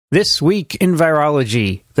This Week in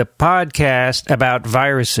Virology, the podcast about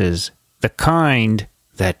viruses, the kind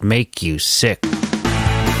that make you sick.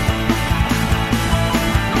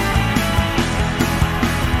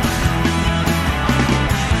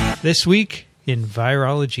 This Week in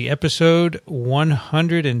Virology, episode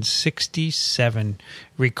 167,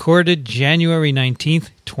 recorded January 19th,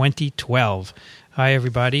 2012. Hi,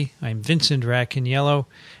 everybody. I'm Vincent Racaniello,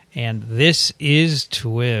 and this is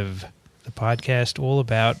TWiV, the podcast all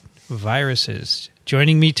about viruses.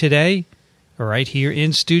 Joining me today, right here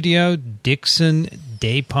in studio, Dickson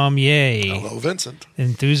Despommier. Hello, Vincent.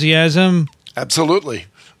 Enthusiasm? Absolutely.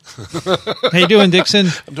 How you doing, Dickson?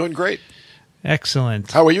 I'm doing great.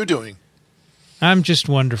 Excellent. How are you doing? I'm just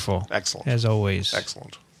wonderful. Excellent. As always.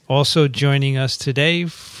 Excellent. Also joining us today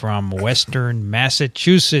from Western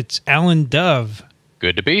Massachusetts, Alan Dove.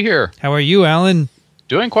 Good to be here. How are you, Alan?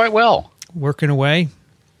 Doing quite well. Working away?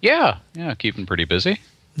 Yeah, keeping pretty busy.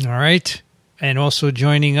 All right. And also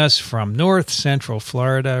joining us from North Central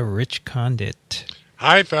Florida, Rich Condit.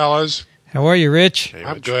 Hi, fellas. How are you, Rich? Hey,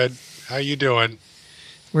 I'm Rich. good. How you doing?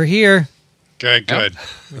 We're here. Good.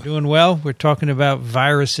 We're doing well. We're talking about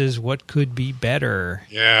viruses. What could be better?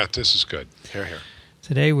 Yeah, this is good. Here.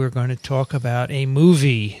 Today we're going to talk about a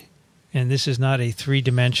movie. And this is not a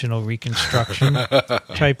three-dimensional reconstruction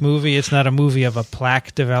type movie. It's not a movie of a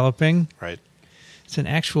plaque developing. Right. It's an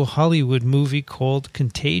actual Hollywood movie called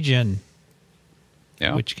Contagion,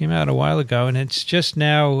 which came out a while ago, and it's just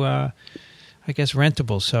now, I guess,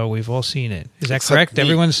 rentable, so we've all seen it. Is that Except correct? me.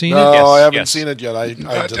 Everyone's seen No, it? Yes, I haven't yes. seen it yet. I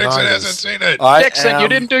deny Dixon this. hasn't seen it. Dixon, you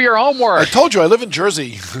didn't do your homework. I told you I live in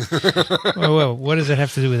Jersey. Whoa, what does that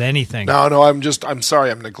have to do with anything? No, I'm sorry.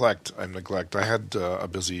 I'm neglect. I had a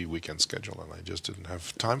busy weekend schedule, and I just didn't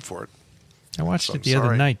have time for it. I watched So it I'm the other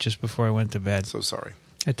sorry. night just before I went to bed. So sorry.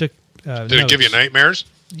 I took Did it give you nightmares?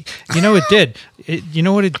 You know it did. You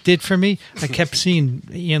know what it did for me? I kept seeing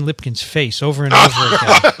Ian Lipkin's face over and over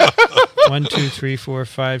again. 1, 2, 3, 4,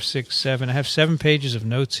 5, 6, 7. I have 7 pages of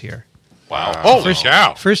notes here. Wow. Holy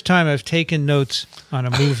cow. First time I've taken notes on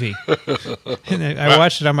a movie. And I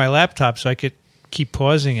watched it on my laptop so I could keep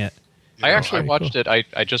pausing it. I actually Pretty watched cool. it.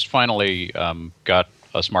 I just finally got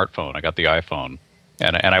a smartphone. I got the iPhone,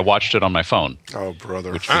 and I watched it on my phone, Oh,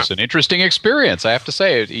 brother. which was an interesting experience. I have to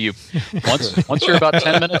say, once you're about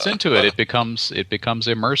 10 minutes into it, it becomes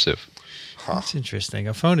immersive. That's interesting.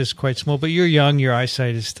 A phone is quite small, but you're young. Your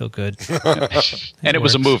eyesight is still good. And it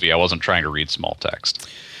was a works. movie. I wasn't trying to read small text.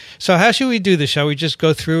 So how should we do this? Shall we just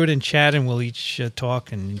go through it and chat, and we'll each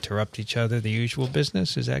talk and interrupt each other, the usual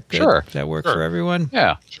business? Is that good? Sure. Does that work Sure. for everyone?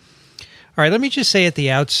 Yeah. All right, let me just say at the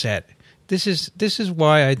outset, this is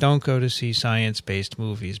why I don't go to see science-based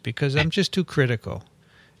movies, because I'm just too critical.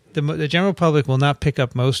 The general public will not pick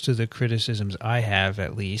up most of the criticisms I have,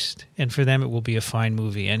 at least, and for them it will be a fine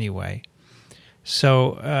movie anyway.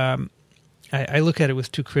 So I look at it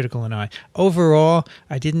with too critical an eye. Overall,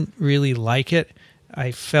 I didn't really like it.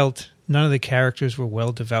 I felt none of the characters were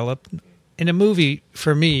well developed. In a movie,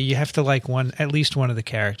 for me, you have to like at least one of the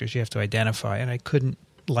characters. You have to identify, and I couldn't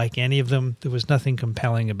like any of them. There was nothing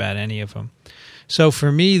compelling about any of them. So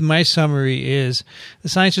for me, my summary is the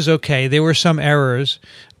science is okay. There were some errors,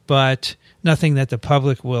 but nothing that the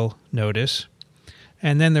public will notice.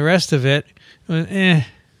 And then the rest of it,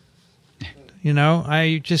 You know,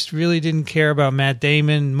 I just really didn't care about Matt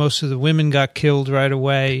Damon. Most of the women got killed right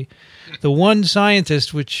away. The one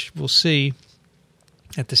scientist, which we'll see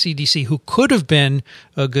at the CDC, who could have been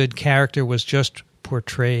a good character, was just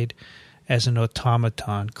portrayed as an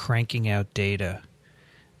automaton cranking out data.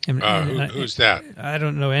 And Who's that? I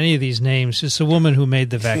don't know any of these names. It's a woman who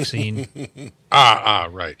made the vaccine.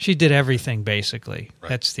 Right. She did everything, basically. Right.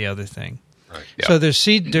 That's the other thing. Right. Yeah. So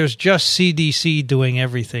there's just CDC doing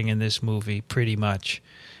everything in this movie, pretty much,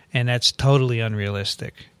 and that's totally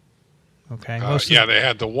unrealistic. Okay, They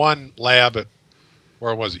had the one lab at,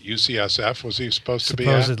 where was it, UCSF? Was he supposed to be at?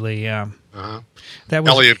 supposedly, yeah. Uh-huh. That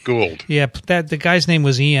was Elliot Gould. Yeah, the guy's name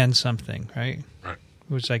was Ian something, right? Right.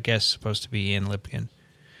 Which I guess supposed to be Ian Lipkin.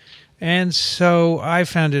 And so I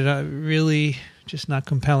found it really just not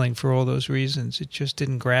compelling for all those reasons. It just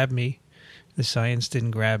didn't grab me. The science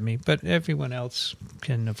didn't grab me, but everyone else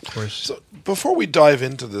can, of course. So before we dive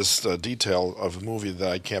into this detail of a movie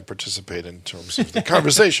that I can't participate in terms of the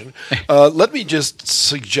conversation, let me just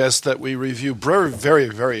suggest that we review very, very,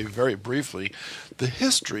 very, very briefly the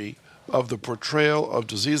history of the portrayal of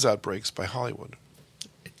disease outbreaks by Hollywood.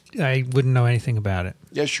 I wouldn't know anything about it.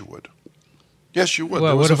 Yes, you would. Yes, you would.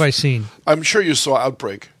 Well, what have I seen? I'm sure you saw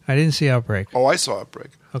Outbreak. I didn't see Outbreak. Oh, I saw Outbreak.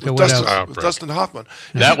 Okay, with what Dustin, else? with Dustin Hoffman.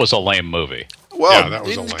 That was a lame movie. Well, Yeah, that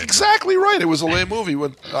was a lame exactly right. It was a lame movie.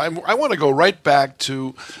 I want to go right back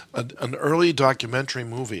to an early documentary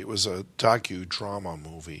movie. It was a docudrama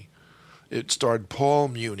movie. It starred Paul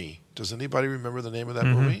Muni. Does anybody remember the name of that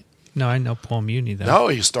movie? No, I know Paul Muni, though. No,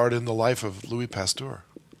 he starred in the life of Louis Pasteur.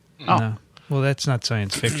 Oh. No. Well, that's not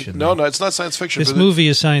science fiction. No, though. it's not science fiction. This movie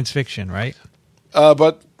is science fiction, right?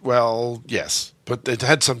 But yes, but it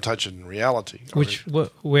had some touch in reality.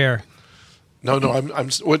 Where? No,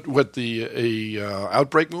 what the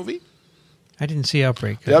Outbreak movie? I didn't see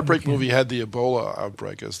Outbreak. The Outbreak movie had the Ebola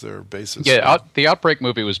outbreak as their basis. Yeah, the Outbreak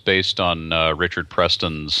movie was based on Richard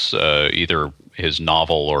Preston's either his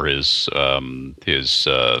novel or his kind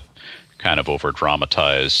of over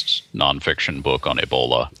dramatized nonfiction book on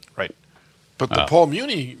Ebola. Right. But the Paul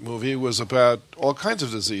Muni movie was about all kinds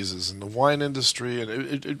of diseases in the wine industry, and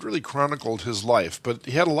it really chronicled his life. But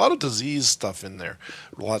he had a lot of disease stuff in there,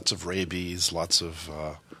 lots of rabies, lots of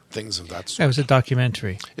things of that sort. That was a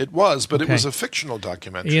documentary. It was, but Okay. it was a fictional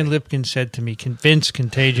documentary. Ian Lipkin said to me, Vince,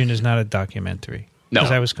 Contagion is not a documentary. No.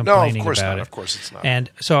 Because I was No, complaining of course about not. it. Of course it's not.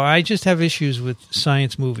 And so I just have issues with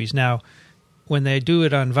science movies. Now, when they do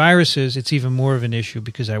it on viruses, it's even more of an issue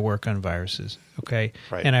because I work on viruses, okay?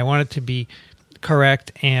 Right. And I want it to be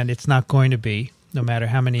correct, and it's not going to be, no matter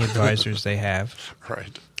how many advisors they have.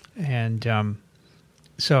 Right. And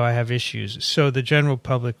so I have issues. So the general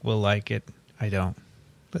public will like it. I don't.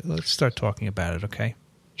 But let's start talking about it, okay?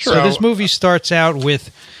 Sure. So this movie starts out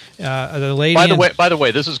with the lady. By the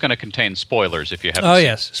way, this is going to contain spoilers if you haven't. Oh seen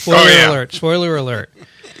yes, spoiler alert! Spoiler alert!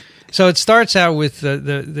 So it starts out with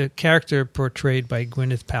the character portrayed by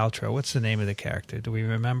Gwyneth Paltrow. What's the name of the character? Do we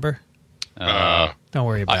remember? Don't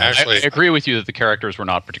worry about it. I agree with you that the characters were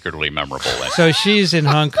not particularly memorable. So she's in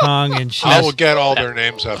Hong Kong, and I will get all their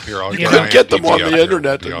names up here. I'll get them on the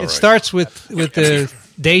internet. it starts with the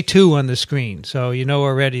day 2 on the screen, so you know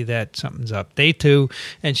already that something's up. Day 2,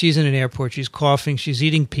 and she's in an airport. She's coughing. She's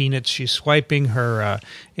eating peanuts. She's swiping her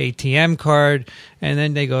ATM card, and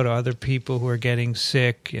then they go to other people who are getting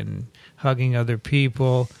sick and hugging other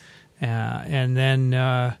people, and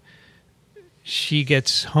then she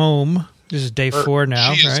gets home. This is day 4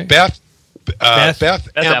 now, She's right? Beth Beth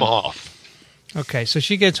Emhoff. Okay, so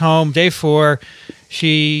she gets home, day 4.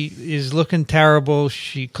 She is looking terrible.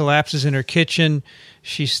 She collapses in her kitchen.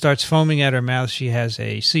 She starts foaming at her mouth. She has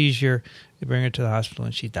a seizure. They bring her to the hospital,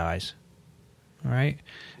 and she dies. All right?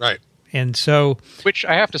 Right. And so... Which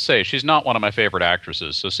I have to say, she's not one of my favorite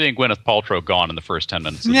actresses. So seeing Gwyneth Paltrow gone in the first 10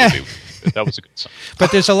 minutes of the movie, that was a good sign.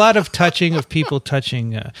 But there's a lot of touching of people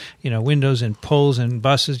touching windows and pulls and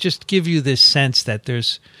buses. Just give you this sense that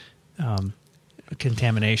there's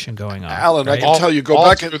contamination going on. Alan, right? I can tell you, go all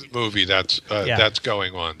back through and the movie. That's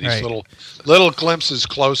going on. These Right. little glimpses,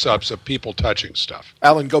 close-ups of people touching stuff.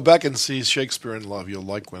 Alan, go back and see Shakespeare in Love. You'll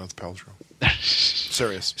like Gwyneth Paltrow.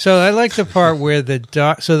 Serious. So I like the part where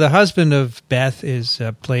the husband of Beth is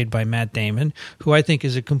played by Matt Damon, who I think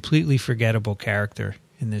is a completely forgettable character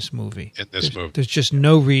in this movie. There's just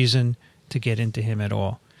no reason to get into him at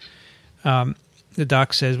all. The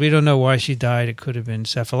doc says, we don't know why she died. It could have been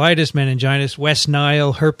encephalitis, meningitis, West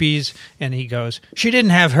Nile, herpes. And he goes, she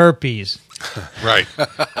didn't have herpes. Right.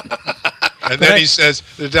 And then he says,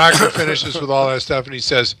 the doctor finishes with all that stuff, and he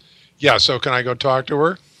says, yeah, so can I go talk to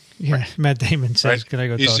her? Yeah, Matt Damon says, Right? can I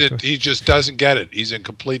go talk to her? He just doesn't get it. He's in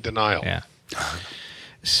complete denial. Yeah.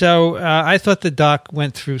 So I thought the doc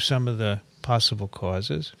went through some of the possible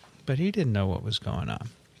causes, but he didn't know what was going on.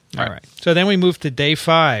 All right. So then we move to day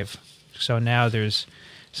 5. So now there's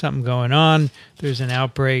something going on. There's an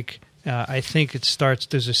outbreak. I think it starts,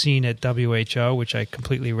 there's a scene at WHO, which I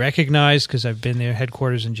completely recognize because I've been there,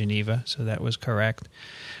 headquarters in Geneva, so that was correct.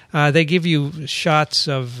 They give you shots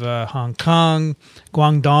of Hong Kong,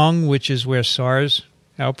 Guangdong, which is where SARS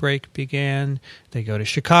outbreak began. They go to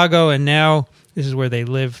Chicago, and now this is where they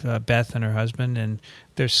live, Beth and her husband, and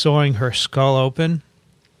they're sawing her skull open.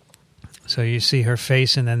 So you see her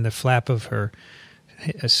face, and then the flap of her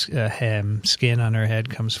skin on her head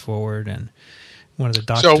comes forward, and one of the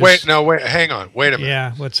doctors... So hang on, wait a minute.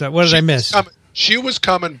 Yeah, what's that? What did I miss? She was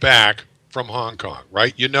coming back from Hong Kong,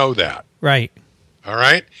 right? You know that. Right. All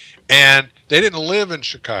right? And they didn't live in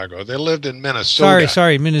Chicago. They lived in Minnesota.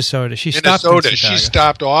 Sorry, Minnesota. She stopped in Chicago. She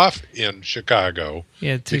stopped off in Chicago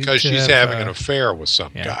because she's having an affair with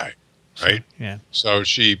some guy, right? So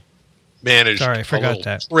she managed I forgot a little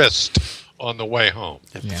that. tryst on the way home.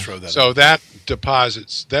 Throw that So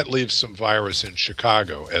that leaves some virus in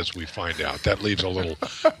Chicago, as we find out. That leaves a little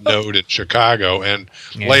node in Chicago, and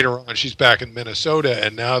later on she's back in Minnesota,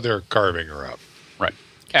 and now they're carving her up. Right.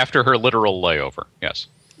 After her literal layover, yes.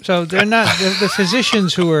 So they're not the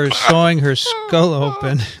physicians who are sawing her skull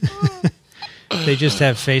open. They just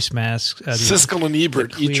have face masks. Siskel and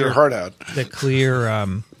Ebert, eat your heart out. The clear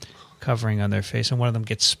covering on their face, and one of them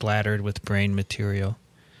gets splattered with brain material.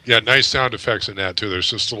 Yeah, nice sound effects in that too. There's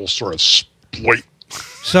this little sort of sploit.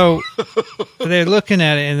 So they're looking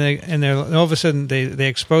at it, and they're all of a sudden they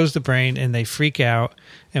expose the brain, and they freak out.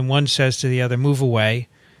 And one says to the other, "Move away,"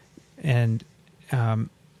 and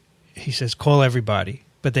he says, "Call everybody,"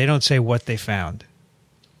 but they don't say what they found.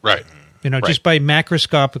 Right. Just by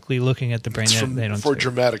macroscopically looking at the brain, they don't for say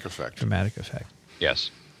dramatic effect. Dramatic effect. Yes.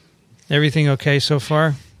 Everything okay so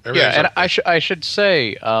far? Yeah, and I should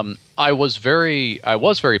say I was very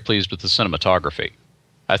pleased with the cinematography.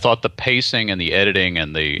 I thought the pacing and the editing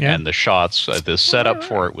and the shots, the setup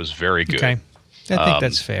for it was very good. Okay. I think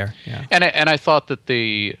that's fair. Yeah. And I thought that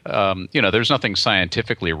there's nothing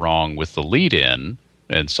scientifically wrong with the lead-in,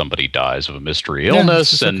 and somebody dies of a mystery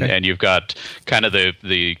illness, and you've got kind of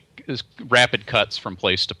the rapid cuts from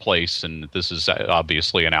place to place, and this is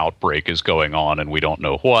obviously an outbreak is going on, and we don't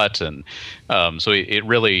know what, and so it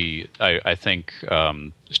really, I think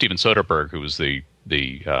Steven Soderbergh, who was the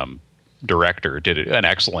director, did an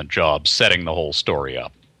excellent job setting the whole story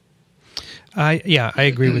up. I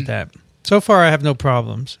agree with that. So far, I have no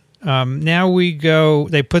problems. Now we go.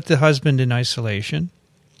 They put the husband in isolation,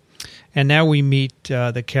 and now we meet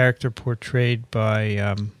the character portrayed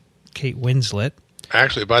by Kate Winslet.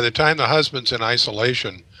 Actually, by the time the husband's in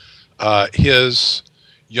isolation, his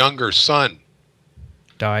younger son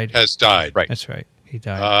has died. Right. That's right. He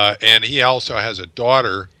died. And he also has a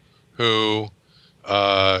daughter who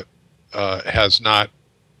has not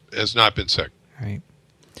been sick. Right.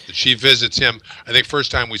 She visits him. I think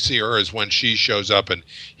first time we see her is when she shows up and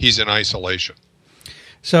he's in isolation.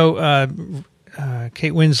 So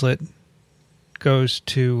Kate Winslet goes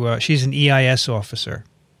to she's an EIS officer.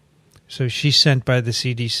 So she's sent by the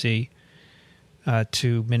CDC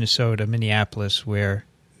to Minneapolis, where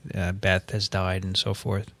Beth has died and so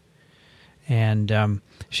forth. And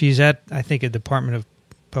she's at, I think, a Department of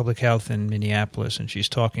Public Health in Minneapolis, and she's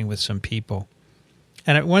talking with some people.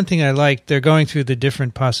 And one thing I liked, they're going through the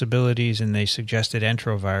different possibilities, and they suggested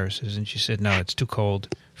enteroviruses, and she said, no, it's too cold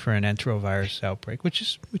for an enterovirus outbreak, which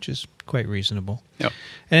is quite reasonable. Yep.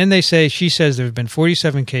 And then she says there have been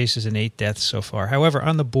 47 cases and 8 deaths so far. However,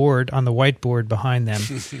 on the whiteboard behind them,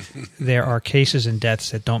 there are cases and deaths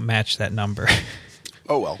that don't match that number.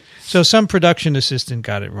 Oh, well. So some production assistant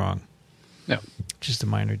got it wrong. Yeah. Just a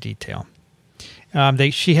minor detail. Then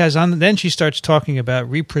she starts talking about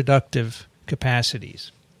reproductive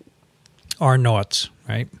capacities, R naughts,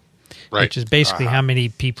 right? Right. Which is basically how many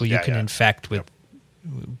people you can infect with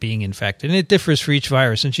being infected. And it differs for each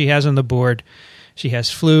virus. And she has on the board, she has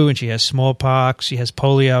flu and she has smallpox, she has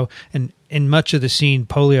polio. And in much of the scene,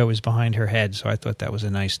 polio is behind her head. So I thought that was a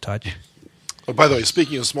nice touch. Oh, by the way,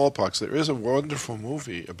 speaking of smallpox, there is a wonderful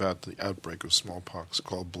movie about the outbreak of smallpox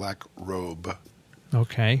called Black Robe.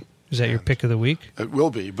 Okay. Is that your pick of the week? It will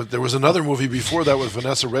be, but there was another movie before that with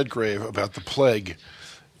Vanessa Redgrave about the plague,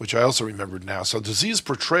 which I also remembered now. So disease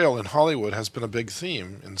portrayal in Hollywood has been a big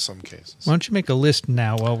theme in some cases. Why don't you make a list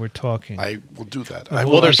now while we're talking? I will do that.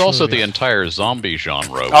 Well, there's also the entire zombie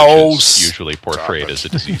genre, which is usually portrayed as a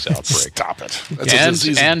disease outbreak. Stop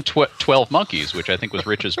it. And 12 Monkeys, which I think was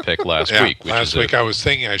Rich's pick last week. Last week I was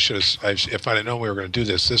thinking if I'd known we were going to do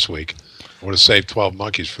this week, I would have saved 12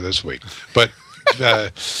 Monkeys for this week. But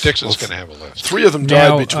Dickson's going to have a list. 3 of them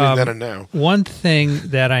died between then and now. One thing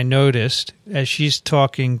that I noticed as she's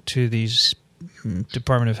talking to these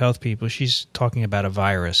Department of Health people, she's talking about a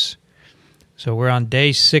virus. So we're on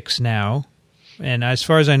day 6 now, and as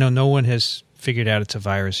far as I know, no one has figured out it's a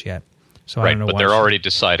virus yet. So I don't know why. But they're already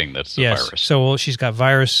deciding that it's a virus. So she's got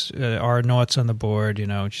virus R naughts on the board.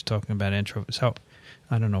 She's talking about intro. So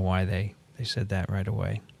I don't know why they said that right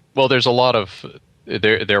away. Well, there's a lot of.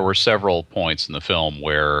 There were several points in the film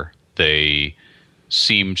where they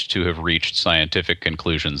seemed to have reached scientific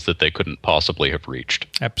conclusions that they couldn't possibly have reached.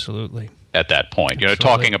 Absolutely. At that point. Absolutely.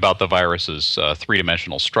 Talking about the virus's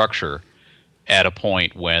three-dimensional structure at a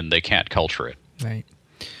point when they can't culture it. Right.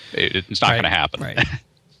 It's not going to happen. Right.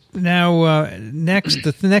 Now,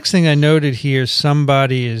 the next thing I noted here,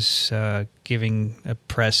 somebody is giving a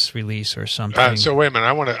press release or something. So wait a minute.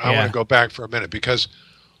 I want to go back for a minute because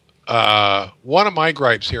one of my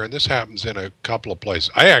gripes here, and this happens in a couple of places.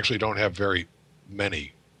 I actually don't have very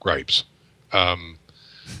many gripes. I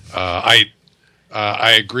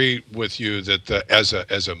agree with you that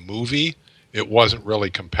as a movie, it wasn't really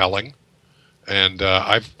compelling, and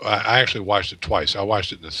I actually watched it twice. I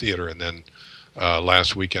watched it in the theater, and then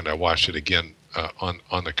last weekend I watched it again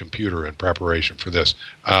on the computer in preparation for this.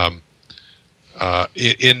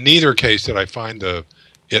 In neither case did I find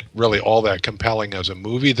it really all that compelling as a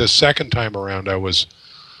movie. The second time around, I was,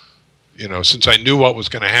 since I knew what was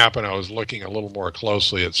going to happen, I was looking a little more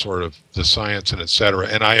closely at sort of the science and et cetera,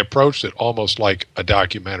 and I approached it almost like a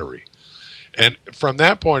documentary. And from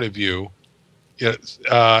that point of view,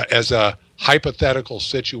 as a hypothetical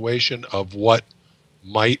situation of what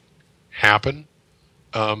might happen,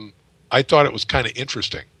 I thought it was kind of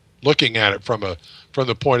interesting, looking at it from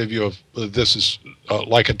the point of view of this is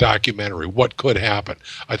like a documentary. What could happen?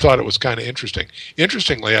 I thought it was kind of interesting.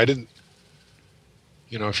 Interestingly, I didn't.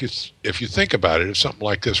 If you think about it, if something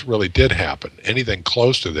like this really did happen, anything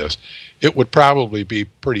close to this, it would probably be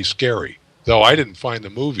pretty scary. Though I didn't find the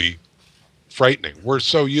movie frightening. We're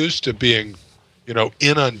so used to being,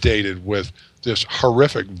 inundated with this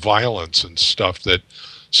horrific violence and stuff that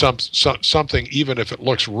something, even if it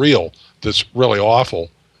looks real, that's really awful,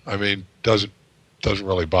 doesn't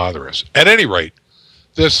really bother us. At any rate,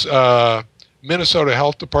 this Minnesota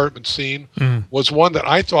Health Department scene was one that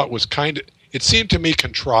I thought was it seemed to me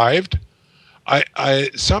contrived. I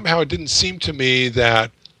somehow it didn't seem to me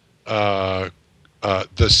that the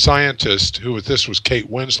scientist this was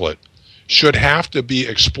Kate Winslet, should have to be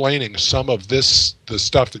explaining some of the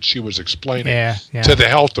stuff that she was explaining to the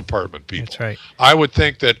health department people. That's right. I would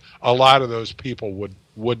think that a lot of those people would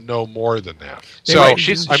know more than that. So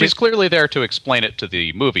she's clearly there to explain it to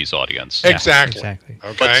the movie's audience. Exactly. Okay.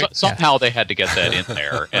 But somehow they had to get that in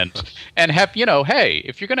there and have, hey,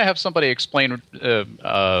 if you're going to have somebody explain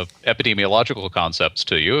epidemiological concepts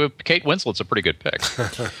to you, Kate Winslet's a pretty good pick.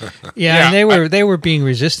 And they were being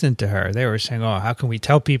resistant to her. They were saying, "Oh, how can we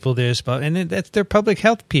tell people this?" And they're public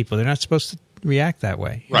health people. They're not supposed to react that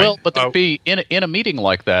way. Right. Well, but there'd be in a meeting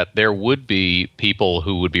like that, there would be people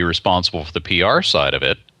who would be responsible for the PR side of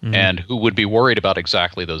it, and who would be worried about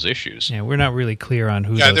exactly those issues. Yeah, we're not really clear on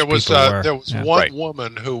who those people were. There was one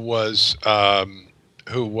woman who was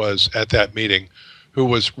at that meeting who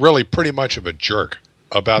was really pretty much of a jerk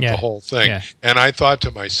about the whole thing. Yeah. And I thought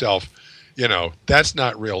to myself, that's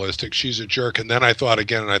not realistic. She's a jerk. And then I thought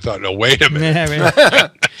again, and I thought, no, wait a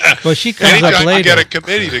minute. Well, she comes up later. You get a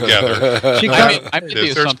committee together. I made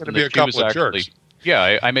the there's going to be a couple of jerks.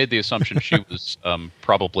 Yeah, I made the assumption she was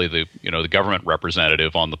probably the government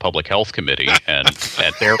representative on the public health committee, and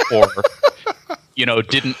therefore,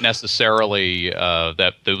 didn't necessarily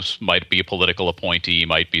that this might be a political appointee,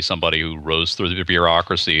 might be somebody who rose through the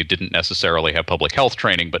bureaucracy, didn't necessarily have public health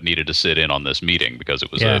training, but needed to sit in on this meeting because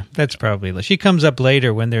it was. That's probably. She comes up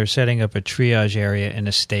later when they're setting up a triage area in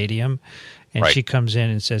a stadium, and she comes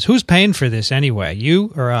in and says, "Who's paying for this anyway?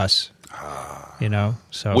 You or us?"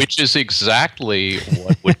 Which is exactly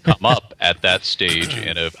what would come up at that stage.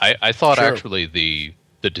 I thought actually the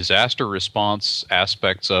disaster response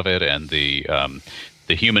aspects of it and the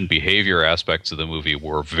human behavior aspects of the movie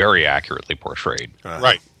were very accurately portrayed.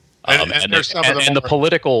 Right. And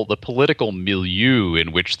the political milieu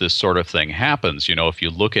in which this sort of thing happens. If you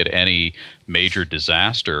look at any major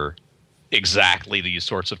disaster, exactly these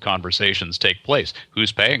sorts of conversations take place.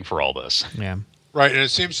 Who's paying for all this? Yeah. Right, and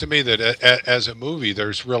it seems to me that as a movie,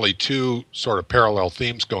 there's really two sort of parallel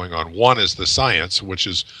themes going on. One is the science, which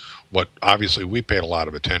is what obviously we paid a lot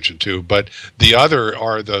of attention to, but the other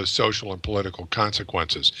are the social and political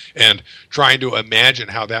consequences and trying to imagine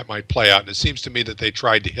how that might play out. And it seems to me that they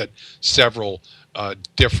tried to hit several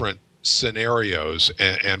different scenarios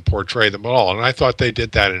and portray them all. And I thought they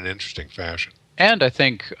did that in an interesting fashion. And I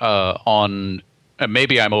think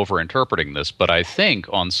maybe I'm overinterpreting this, but I think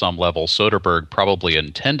on some level Soderbergh probably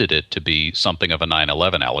intended it to be something of a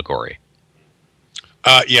 9/11 allegory.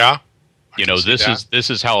 Yeah. This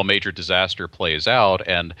is how a major disaster plays out,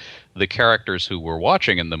 and the characters who we're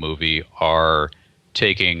watching in the movie are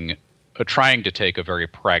trying to take a very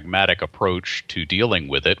pragmatic approach to dealing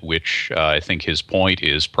with it, which I think his point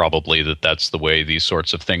is probably that that's the way these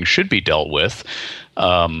sorts of things should be dealt with.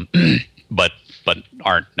 But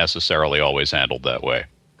aren't necessarily always handled that way.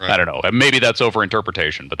 Right. I don't know. Maybe that's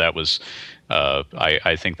overinterpretation, but that was,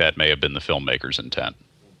 I think that may have been the filmmaker's intent.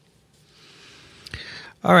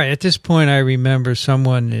 All right. At this point, I remember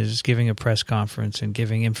someone is giving a press conference and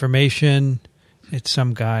giving information. It's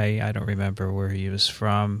some guy, I don't remember where he was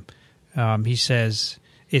from. He says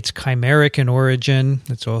it's chimeric in origin.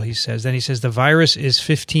 That's all he says. Then he says the virus is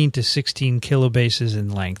 15 to 16 kilobases in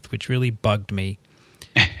length, which really bugged me.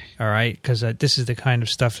 All right, because this is the kind of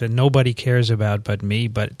stuff that nobody cares about but me,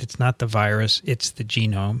 but it's not the virus, it's the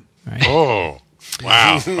genome. Right? Oh,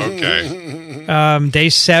 Wow. Okay. Day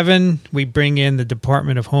 7, we bring in the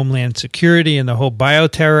Department of Homeland Security and the whole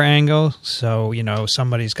bioterror angle. So,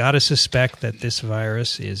 somebody's got to suspect that this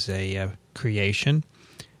virus is a creation.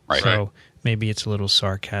 Right. So maybe it's a little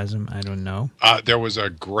sarcasm. I don't know. There was a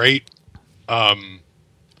great...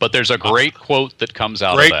 but there's a great quote that comes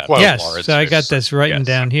out great of that. quote. Yes, so I got this written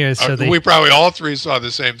down here. So we probably all three saw the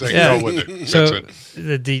same thing. Yeah. Go with it. So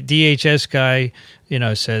Vincent. the DHS guy,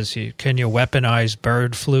 says, "Can you weaponize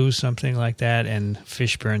bird flu?" Something like that, and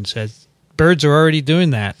Fishburne says, "Birds are already doing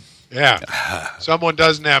that." Yeah. Someone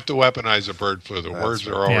doesn't have to weaponize a bird flu. The words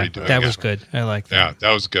are already doing it. That was good. I like that. Yeah,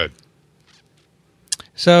 that was good.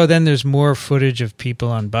 So then there's more footage of people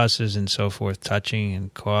on buses and so forth, touching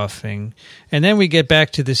and coughing. And then we get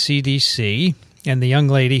back to the CDC and the young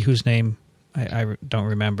lady whose name I don't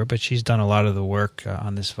remember, but she's done a lot of the work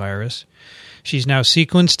on this virus. She's now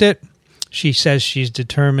sequenced it. She says she's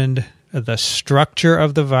determined the structure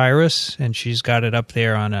of the virus, and she's got it up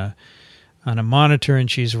there on a monitor,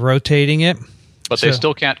 and she's rotating it. But they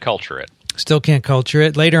still can't culture it. Still can't culture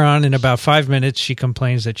it. Later on, in about 5 minutes, she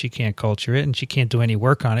complains that she can't culture it and she can't do any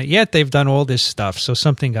work on it. Yet they've done all this stuff, so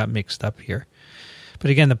something got mixed up here. But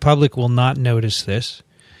again, the public will not notice this.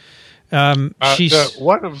 One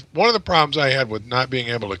of the problems I had with not being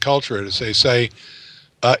able to culture it is they say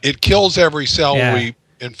it kills every cell we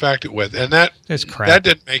infect it with, and that's crap. That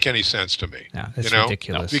didn't make any sense to me. No, that's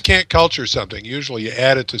ridiculous. If you can't culture something, usually you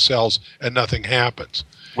add it to cells and nothing happens.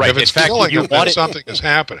 Right. If it's killing them, then something is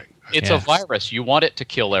happening. It's a virus. You want it to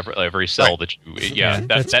kill every cell that you.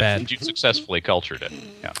 That's bad. You successfully cultured it.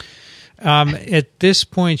 Yeah. At this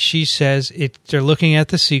point, she says they're looking at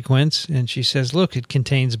the sequence, and she says, "Look, it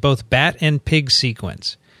contains both bat and pig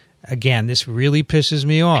sequence." Again, this really pisses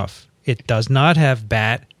me off. It does not have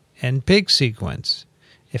bat and pig sequence.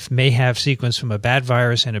 It may have sequence from a bat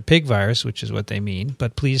virus and a pig virus, which is what they mean.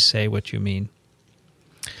 But please say what you mean.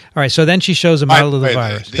 All right, so then she shows a model of the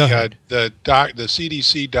virus. The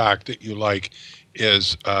CDC doc that you like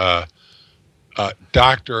is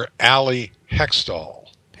Dr. Ali Hextall.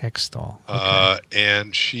 Hextall. Okay.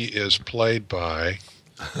 And she is played by,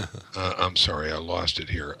 I'm sorry, I lost it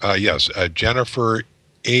here. Yes, Jennifer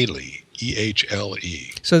Ehle,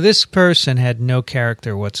 E-H-L-E. So this person had no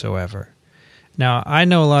character whatsoever. Now, I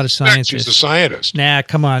know a lot of scientists. She's a scientist. Nah,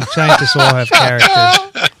 come on. Scientists all have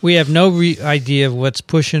characters. We have no idea of what's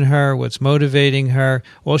pushing her, what's motivating her.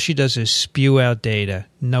 All she does is spew out data.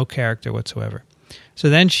 No character whatsoever. So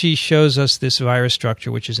then she shows us this virus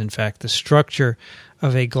structure, which is in fact the structure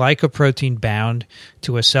of a glycoprotein bound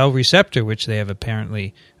to a cell receptor, which they have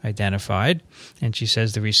apparently identified. And she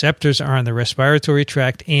says the receptors are on the respiratory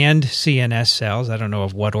tract and CNS cells. I don't know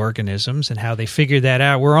of what organisms and how they figured that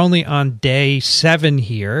out. We're only on day 7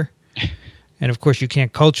 here. And of course, you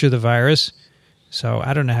can't culture the virus. So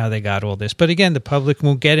I don't know how they got all this. But again, the public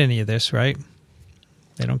won't get any of this, right?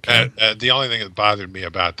 They don't care. The only thing that bothered me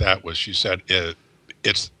about that was she said,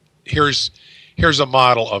 here's a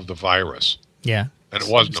model of the virus. Yeah. And it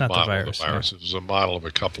wasn't a model of the virus. No. It was a model of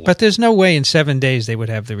a couple. But there's no way in 7 days they would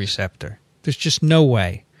have the receptor. There's just no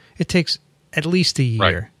way. It takes at least a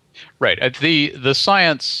year. Right. The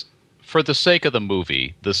science, for the sake of the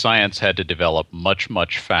movie, the science had to develop much,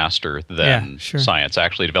 much faster than science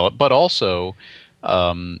actually developed. But also,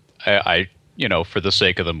 for the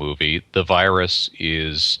sake of the movie, the virus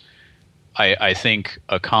is, I think,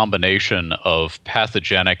 a combination of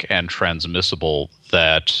pathogenic and transmissible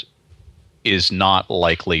that is not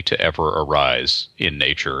likely to ever arise in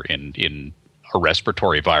nature in a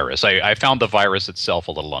respiratory virus. I found the virus itself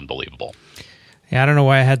a little unbelievable. Yeah, I don't know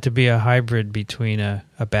why it had to be a hybrid between a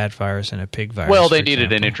bat virus and a pig virus. Well, they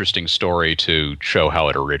needed an interesting story to show how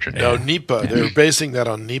it originated. No, Nipah. They were basing that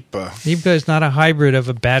on Nipah. Nipah is not a hybrid of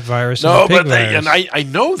a bat virus and a pig virus. I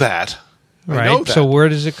know that. Right. So where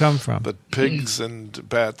does it come from? But pigs and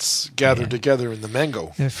bats gathered together in the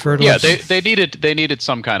mango. They needed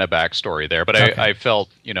some kind of backstory there. But I felt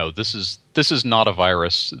this is not a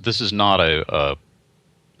virus. This is not a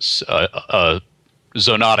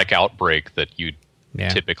zoonotic outbreak that you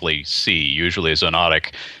typically see. Usually, a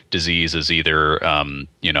zoonotic disease is either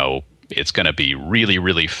it's going to be really,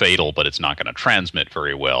 really fatal, but it's not going to transmit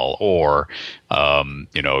very well, or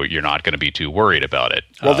you're not going to be too worried about it.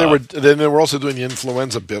 Well, they were also doing the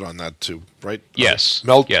influenza bit on that too, right? Yes.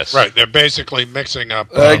 Yes. Right. They're basically mixing up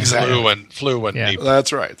flu and Nipah.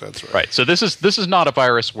 That's right. Right. So this is not a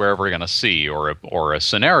virus we're ever going to see, or a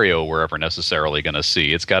scenario we're ever necessarily going to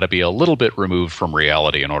see. It's got to be a little bit removed from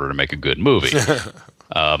reality in order to make a good movie.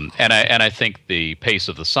 And I think the pace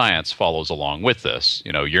of the science follows along with this.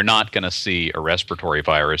 You're not going to see a respiratory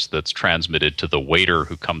virus that's transmitted to the waiter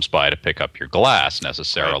who comes by to pick up your glass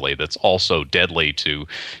necessarily. Right. That's also deadly to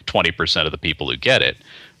 20% of the people who get it.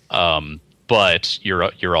 But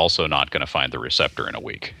you're also not going to find the receptor in a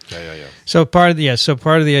week. Yeah. So part of the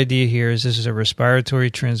idea here is this is a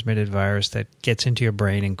respiratory transmitted virus that gets into your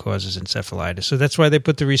brain and causes encephalitis. So that's why they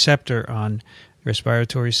put the receptor on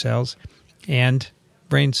respiratory cells and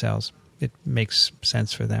brain cells. It makes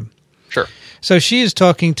sense for them. Sure. So she is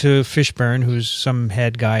talking to Fishburne, who's some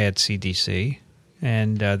head guy at CDC,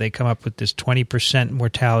 and they come up with this 20%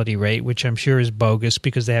 mortality rate, which I'm sure is bogus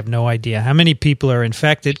because they have no idea how many people are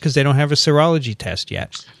infected because they don't have a serology test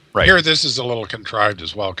yet. Right. Here, this is a little contrived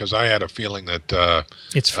as well because I had a feeling that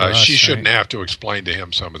she shouldn't have to explain to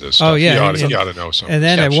him some of this stuff. Oh, yeah. He ought to know something. And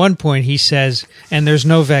then at one point he says, and there's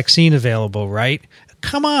no vaccine available, right?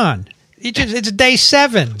 Come on. It's day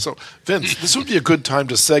 7. So, Vince, this would be a good time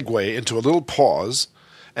to segue into a little pause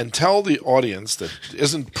and tell the audience that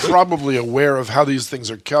isn't probably aware of how these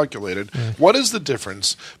things are calculated, what is the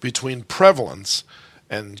difference between prevalence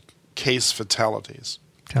and case fatalities?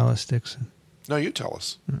 Tell us, Dickson. No, you tell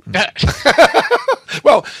us.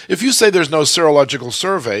 Well, if you say there's no serological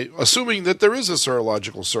survey, assuming that there is a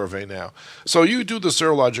serological survey now, so you do the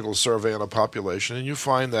serological survey on a population and you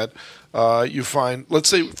find that, let's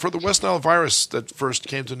say for the West Nile virus that first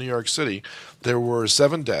came to New York City, there were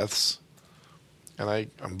 7 deaths, and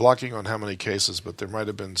I'm blocking on how many cases, but there might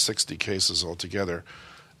have been 60 cases altogether.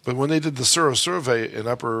 But when they did the sero survey in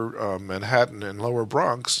Upper Manhattan and Lower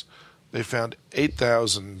Bronx, they found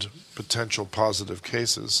 8,000 potential positive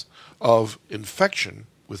cases of infection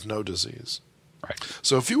with no disease. Right.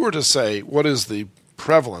 So if you were to say, what is the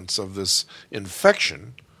prevalence of this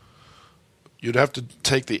infection, you'd have to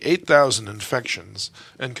take the 8,000 infections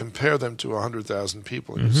and compare them to 100,000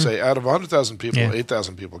 people. And you'd say, out of 100,000 people,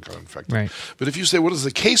 8,000 people got infected. Right. But if you say, what is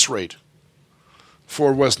the case rate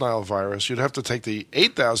for West Nile virus, you'd have to take the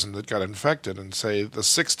 8,000 that got infected and say the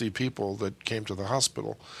 60 people that came to the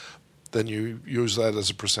hospital. Then you use that as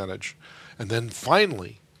a percentage. And then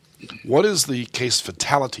finally, what is the case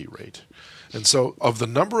fatality rate? And so of the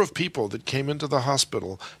number of people that came into the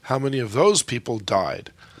hospital, how many of those people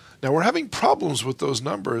died? Now, we're having problems with those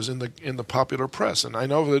numbers in the popular press. And I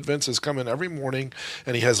know that Vince has come in every morning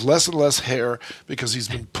and he has less and less hair because he's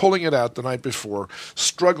been pulling it out the night before,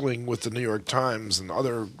 struggling with the New York Times and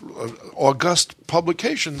other august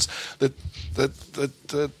publications that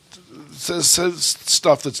says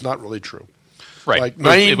stuff that's not really true. Right. Like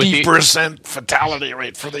 90% fatality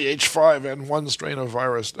rate for the H5N1 strain of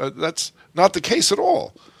virus. That's not the case at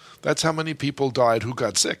all. That's how many people died who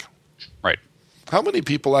got sick. Right. How many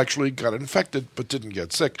people actually got infected but didn't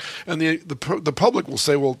get sick? And the public will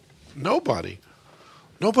say, well, nobody.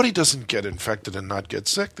 Nobody doesn't get infected and not get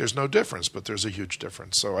sick. There's no difference, but there's a huge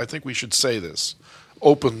difference. So I think we should say this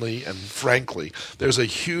openly and frankly. There's a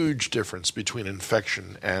huge difference between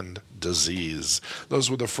infection and disease. Those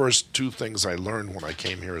were the first 2 things I learned when I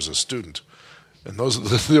came here as a student. And those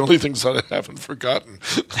are the only things that I haven't forgotten.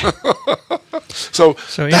 So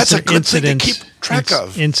that's a good thing to keep track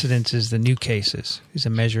of. Incidence is the new cases, is a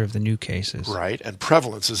measure of the new cases. Right, and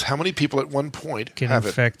prevalence is how many people at one point get have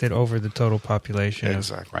infected over the total population.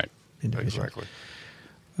 Exactly. Exactly.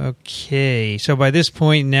 Okay, so by this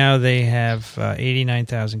point now they have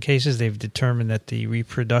 89,000 cases. They've determined that the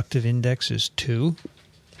reproductive index is 2.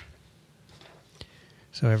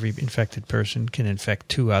 So every infected person can infect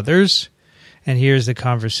 2 others. And here's the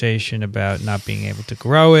conversation about not being able to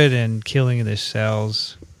grow it and killing the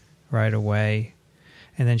cells right away.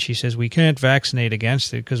 And then she says, we can't vaccinate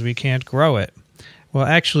against it because we can't grow it. Well,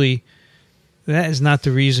 actually, that is not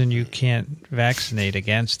the reason you can't vaccinate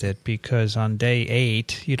against it, because on day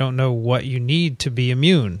 8, you don't know what you need to be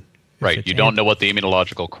immune. Right. You don't know what the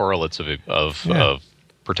immunological correlates of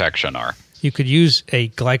protection are. You could use a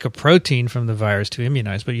glycoprotein from the virus to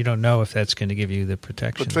immunize, but you don't know if that's going to give you the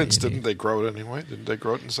protection. But Vince, didn't they grow it anyway? Didn't they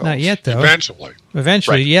grow it in cells? Not yet, though. Eventually,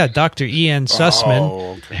 right. Yeah. Dr. E.N.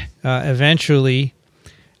 Sussman eventually.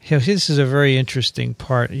 This is a very interesting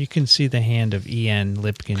part. You can see the hand of E.N.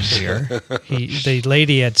 Lipkin here. The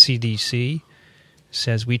lady at CDC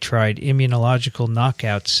says we tried immunological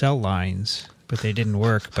knockout cell lines, but they didn't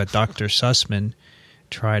work. But Dr. Sussman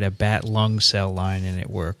tried a bat lung cell line, and it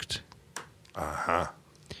worked. Uh-huh.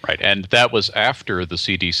 Right, and that was after the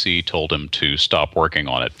CDC told him to stop working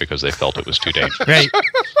on it because they felt it was too dangerous. Right.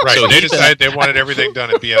 So they decided they wanted everything done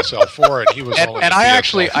at BSL-4, and he was only. And I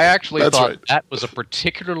actually That's thought right. that was a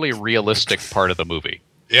particularly realistic part of the movie.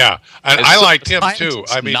 Yeah, and I liked him too.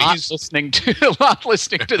 I mean, not he's listening to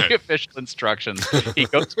the official instructions. He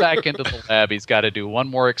goes back into the lab. He's got to do one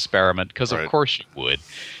more experiment because, of course, you would.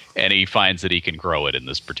 And he finds that he can grow it in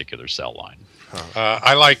this particular cell line.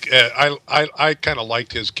 I kind of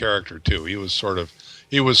liked his character too. He was sort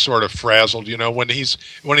of frazzled, you know, when he's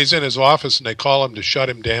in his office and they call him to shut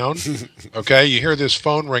him down. Okay, you hear this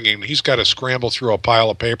phone ringing, and he's got to scramble through a pile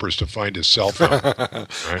of papers to find his cell phone.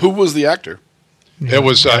 Right? Who was the actor? It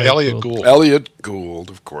was Elliot Gould. Elliot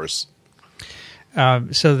Gould, of course.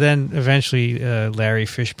 So then eventually Larry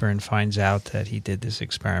Fishburne finds out that he did this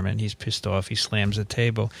experiment. He's pissed off. He slams the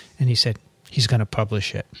table, and he said he's going to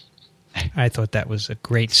publish it. I thought that was a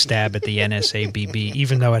great stab at the NSABB,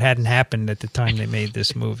 even though it hadn't happened at the time they made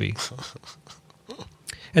this movie.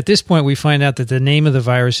 At this point, we find out that the name of the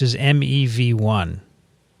virus is MEV1.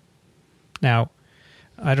 Now,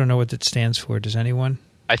 I don't know what that stands for. Does anyone?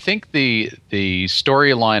 I think the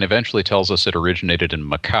storyline eventually tells us it originated in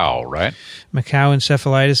Macau, right? Macau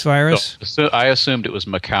encephalitis virus? So I assumed it was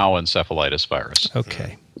Macau encephalitis virus.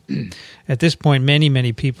 Okay. At this point, many,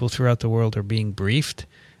 many people throughout the world are being briefed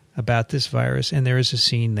about this virus, and there is a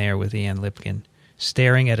scene there with Ian Lipkin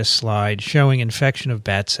staring at a slide showing infection of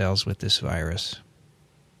bat cells with this virus.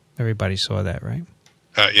 Everybody saw that, right?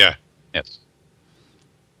 Yeah. Yes.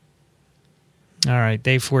 All right,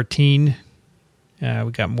 day 14.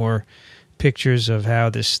 We got more pictures of how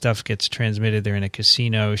this stuff gets transmitted. They're in a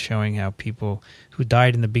casino showing how people who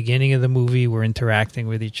died in the beginning of the movie were interacting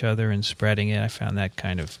with each other and spreading it. I found that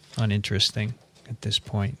kind of uninteresting at this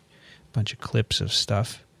point. A bunch of clips of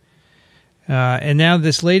stuff. And now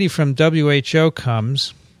this lady from WHO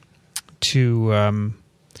comes to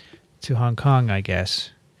Hong Kong, I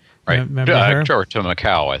guess. Right. Remember her? Or to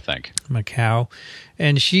Macau, I think. Macau.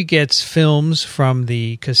 And she gets films from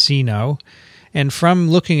the casino. And from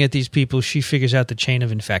looking at these people, she figures out the chain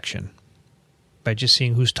of infection by just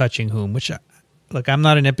seeing who's touching whom, which, look, I'm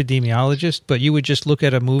not an epidemiologist, but you would just look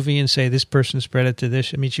at a movie and say, this person spread it to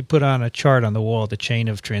this. I mean, she put on a chart on the wall, the chain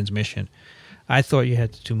of transmission. I thought you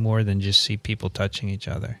had to do more than just see people touching each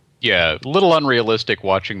other. Yeah, a little unrealistic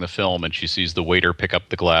watching the film, and she sees the waiter pick up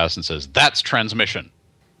the glass and says, that's transmission.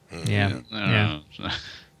 Yeah.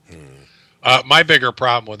 My bigger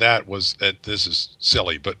problem with that was that this is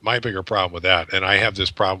silly, but my bigger problem with that, and I have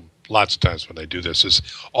this problem lots of times when I do this, is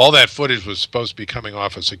all that footage was supposed to be coming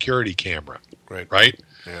off a security camera, right?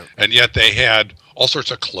 Yeah. And yet they had all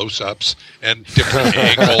sorts of close-ups and different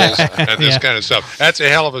angles and this kind of stuff. That's a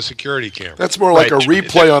hell of a security camera. That's more like a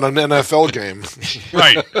replay on an NFL game.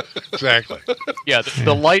 Right, exactly. Yeah,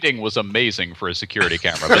 the lighting was amazing for a security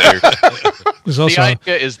camera. But the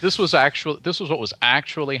idea is this was what was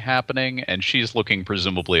actually happening, and she's looking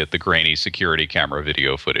presumably at the grainy security camera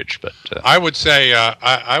video footage. But I would say,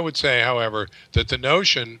 however, that the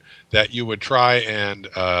notion that you would try and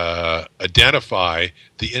identify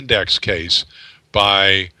the index case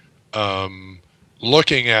by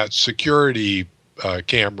looking at security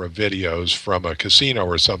camera videos from a casino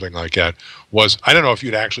or something like that was, I don't know if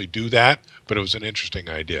you'd actually do that, but it was an interesting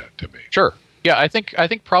idea to me. Sure. Yeah, I think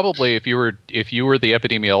probably if you were the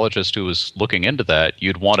epidemiologist who was looking into that,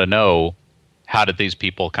 you'd want to know, how did these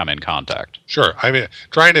people come in contact? Sure. I mean,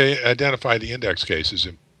 trying to identify the index case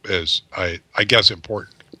is I guess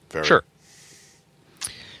important. Very. Sure.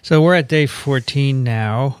 So we're at day 14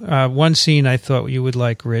 now. One scene I thought you would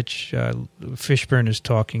like, Rich. Fishburne is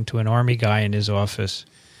talking to an Army guy in his office,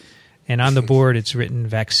 and on the board it's written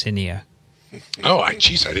Vaccinia. Oh, I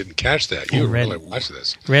didn't catch that. You really watch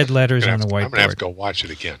this. Red letters on the whiteboard. I'm going to have to go watch it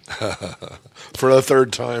again. For the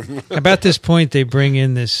third time. About this point, they bring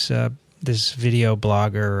in this video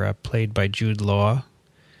blogger played by Jude Law.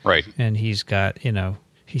 Right. And he's got,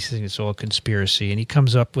 he says it's all conspiracy, and he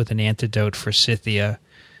comes up with an antidote for Scythia,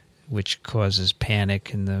 which causes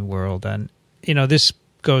panic in the world. And, this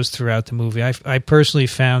goes throughout the movie. I personally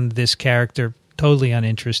found this character totally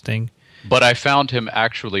uninteresting. But I found him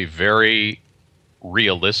actually very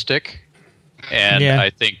realistic, and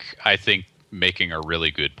I think making a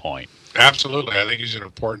really good point. Absolutely. I think he's an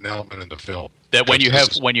important element in the film. That when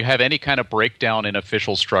you have any kind of breakdown in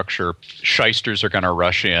official structure, shysters are going to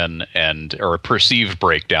rush in or a perceived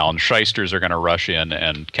breakdown, shysters are going to rush in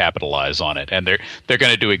and capitalize on it, and they're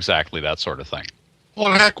going to do exactly that sort of thing.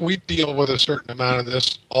 Well, heck, we deal with a certain amount of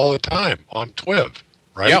this all the time on TWiV,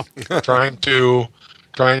 right? Yeah. trying to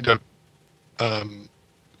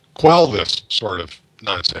quell this sort of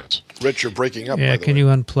nonsense. Rich, you're breaking up. Yeah, can you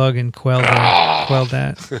unplug and quell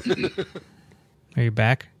that? Are you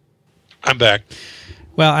back? I'm back.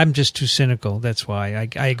 Well, I'm just too cynical. That's why.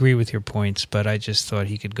 I agree with your points, but I just thought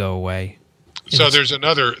he could go away. So there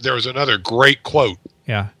was another great quote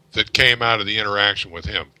Yeah. that came out of the interaction with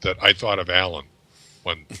him that I thought of Alan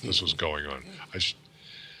when this was going on.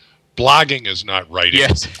 Blogging is not writing.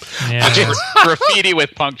 Yes. Yeah. It's graffiti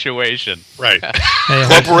with punctuation. Right.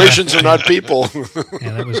 Corporations are not people.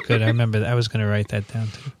 Yeah, that was good. I remember that. I was going to write that down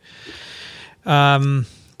too.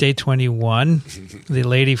 Day 21, the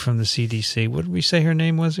lady from the CDC. What did we say her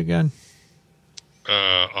name was again?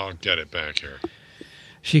 I'll get it back here.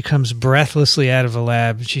 She comes breathlessly out of a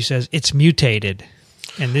lab and she says, "It's mutated."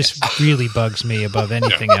 And this really bugs me above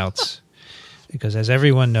anything else. Because as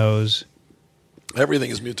everyone knows,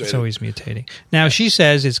 Everything is mutated. it's always mutating. Now, she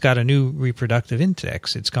says it's got a new reproductive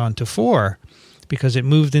index. It's gone to 4 because it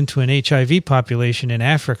moved into an HIV population in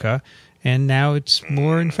Africa, and now it's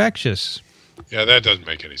more infectious. Yeah, that doesn't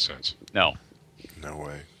make any sense. No. No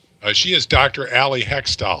way. She is Dr. Allie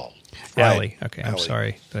Hextall. Right. Allie. Okay, I'm Allie.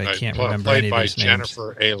 sorry, but I can't Played remember any of by these names.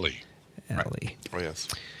 Jennifer Ailey. Allie. Oh, yes.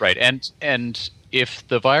 Right. And if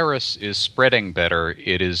the virus is spreading better,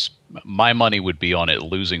 my money would be on it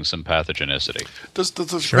losing some pathogenicity. Does the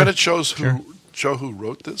Sure. credit show who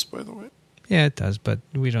wrote this, by the way? Yeah, it does, but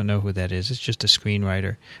we don't know who that is. It's just a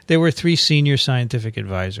screenwriter. There were 3 senior scientific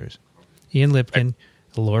advisors: Ian Lipkin,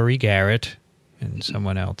 Laurie Garrett, and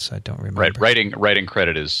someone else. I don't remember. Right. Writing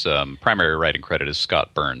credit is primary writing credit is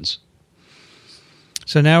Scott Burns.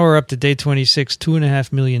 So now we're up to day 26,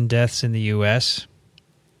 2.5 million deaths in the U.S.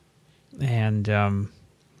 And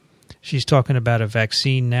she's talking about a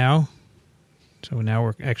vaccine now. So now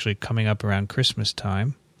we're actually coming up around Christmas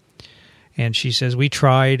time. And she says, we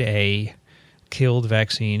tried a killed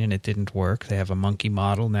vaccine and it didn't work. They have a monkey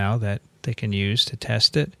model now that they can use to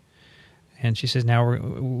test it. And she says, now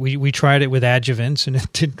we tried it with adjuvants and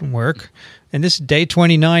it didn't work. And this is day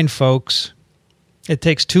 29, folks. It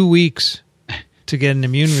takes 2 weeks to get an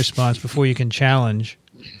immune response before you can challenge.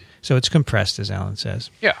 So it's compressed, as Alan says.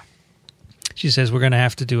 Yeah. She says we're going to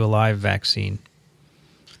have to do a live vaccine,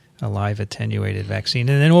 a live attenuated vaccine.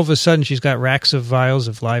 And then all of a sudden she's got racks of vials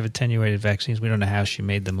of live attenuated vaccines. We don't know how she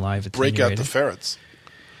made them live attenuated. Break out the ferrets.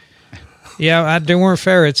 Yeah, they weren't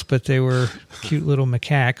ferrets, but they were cute little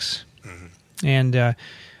macaques. Mm-hmm. And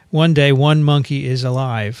one day, one monkey is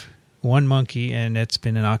alive. One monkey, and it's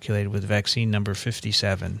been inoculated with vaccine number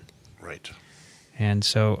 57. Right. And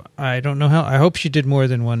so I don't know how. I hope she did more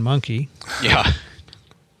than one monkey. Yeah.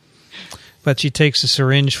 But she takes a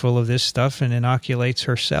syringe full of this stuff and inoculates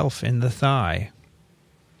herself in the thigh.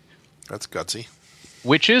 That's gutsy.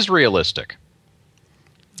 Which is realistic.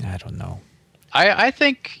 I don't know. I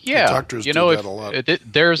think, yeah. The doctors do that a lot.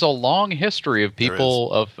 There's a long history of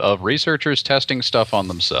people, of researchers testing stuff on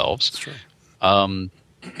themselves. That's true.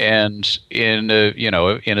 And in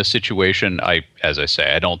a situation, as I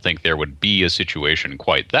say, I don't think there would be a situation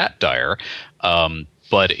quite that dire.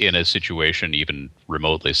 But in a situation even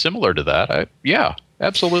remotely similar to that, yeah,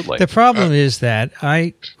 absolutely. The problem is that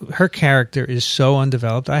her character is so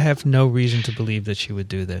undeveloped. I have no reason to believe that she would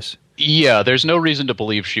do this. Yeah, there's no reason to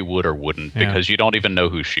believe she would or wouldn't because you don't even know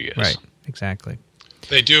who she is. Right, exactly.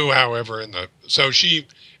 They do, however,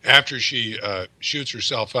 after she shoots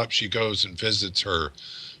herself up, she goes and visits her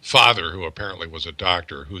father, who apparently was a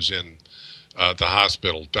doctor, who's in the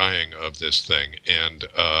hospital dying of this thing, and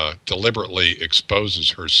deliberately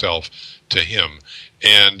exposes herself to him,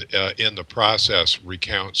 and in the process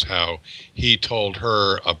recounts how he told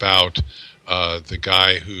her about the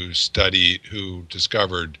guy who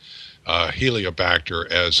discovered Heliobacter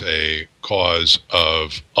as a cause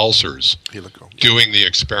of ulcers, doing the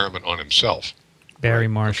experiment on himself. Barry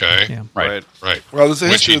Marshall. Okay. Yeah. Right. Well, there's a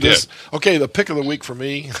history of this. Okay, the pick of the week for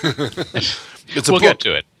me. It's a We'll book. get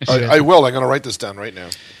to it. I will. I'm going to write this down right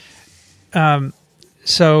now.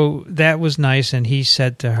 So that was nice, and he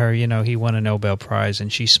said to her, he won a Nobel Prize,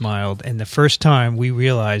 and she smiled. And the first time we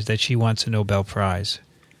realized that she wants a Nobel Prize.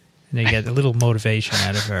 And they get a little motivation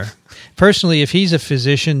out of her. Personally, if he's a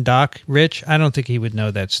physician, Doc Rich, I don't think he would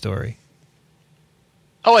know that story.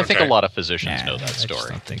 Oh, I think a lot of physicians know that I story. just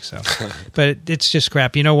don't think so. But it's just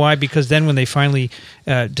crap. You know why? Because then when they finally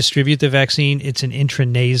distribute the vaccine, it's an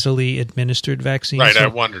intranasally administered vaccine. Right, so, I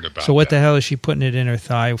wondered about So what that. the hell is she putting it in her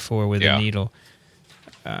thigh for with a needle?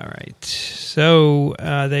 All right. So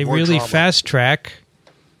they More really drama. fast-track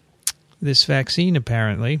this vaccine,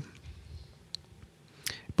 apparently.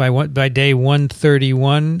 By day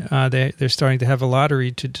 131, they're starting to have a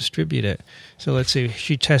lottery to distribute it. So let's see.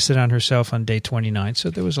 She tested on herself on day 29. So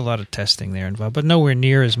there was a lot of testing there involved, but nowhere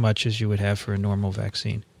near as much as you would have for a normal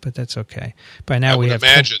vaccine. but that's okay. By now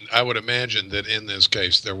I would imagine that in this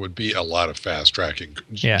case there would be a lot of fast tracking,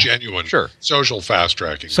 genuine social fast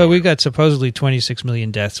tracking. So we got supposedly 26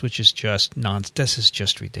 million deaths, which is just nonsense. This is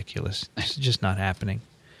just ridiculous. It's just not happening.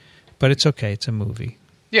 But it's okay. It's a movie.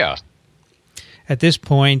 Yeah. At this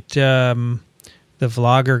point, the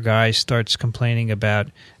vlogger guy starts complaining about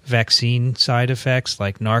vaccine side effects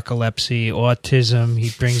like narcolepsy, autism. He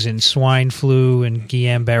brings in swine flu and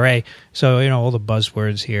Guillain-Barré. So, all the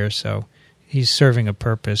buzzwords here. So he's serving a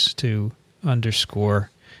purpose to underscore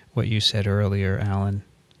what you said earlier, Alan,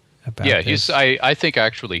 about this. I think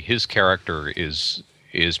actually his character is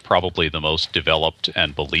probably the most developed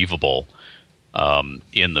and believable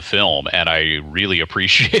in the film, and I really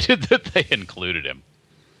appreciated that they included him.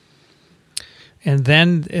 And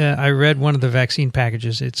then I read one of the vaccine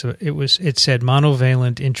packages. It said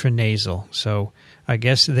monovalent intranasal. So I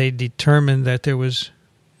guess they determined that there was,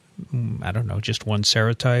 I don't know, just one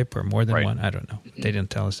serotype or more than one. I don't know. They didn't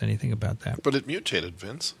tell us anything about that. But it mutated,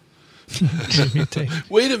 Vince. It mutated.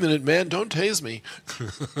 Wait a minute, man! Don't tase me.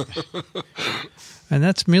 And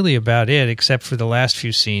that's really about it, except for the last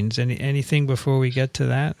few scenes. Anything before we get to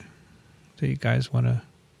that you guys want to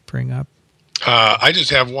bring up? I just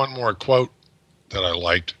have one more quote that I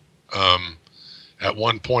liked. At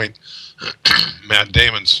one point, Matt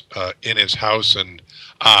Damon's in his house, and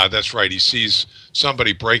that's right, he sees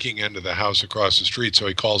somebody breaking into the house across the street, so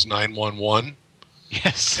he calls 911.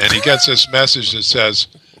 Yes. And he gets this message that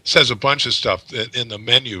says a bunch of stuff in the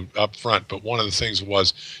menu up front, but one of the things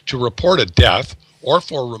was, to report a death or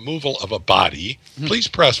for removal of a body, please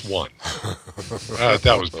press 1.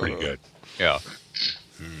 That was pretty good. Yeah.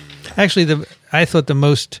 Actually, I thought the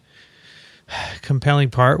most compelling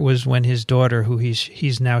part was when his daughter, who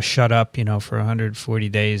he's now shut up, for 140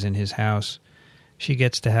 days in his house, she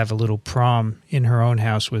gets to have a little prom in her own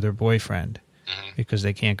house with her boyfriend because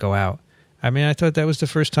they can't go out. I mean, I thought that was the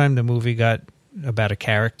first time the movie got about a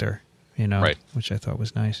character, which I thought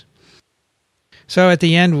was nice. So at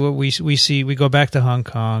the end, we go back to Hong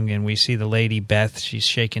Kong and we see the lady Beth. She's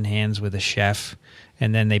shaking hands with a chef,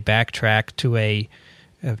 and then they backtrack to a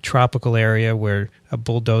tropical area where a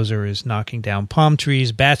bulldozer is knocking down palm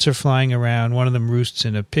trees. Bats are flying around. One of them roosts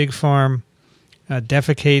in a pig farm,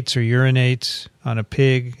 defecates or urinates on a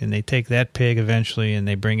pig, and they take that pig eventually and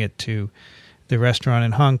they bring it to the restaurant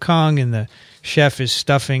in Hong Kong, and the chef is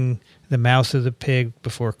stuffing the mouth of the pig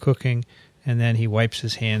before cooking, and then he wipes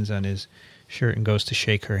his hands on his shirt and goes to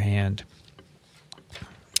shake her hand.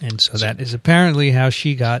 And so that is apparently how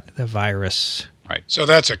she got the virus. Right. So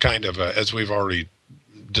that's a kind of as we've already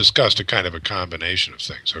discussed, a kind of a combination of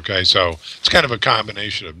things, okay? So it's kind of a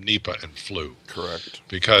combination of Nipah and flu. Correct.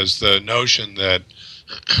 Because the notion that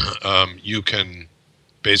you can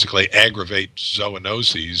basically aggravate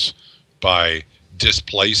zoonoses by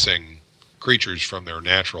displacing creatures from their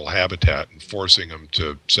natural habitat and forcing them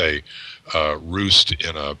to, say, roost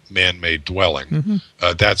in a man-made dwelling,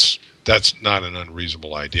 that's not an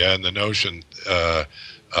unreasonable idea. And the notion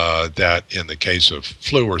that in the case of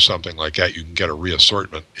flu or something like that, you can get a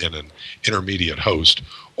reassortment in an intermediate host,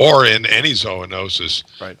 or in any zoonosis,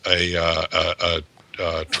 right, a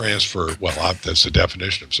transfer, well, that's the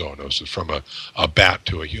definition of zoonosis, from a bat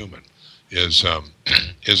to a human is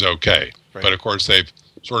okay. Right. But of course they've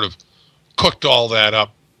sort of cooked all that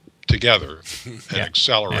up together and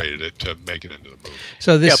accelerated it to make it into the movie.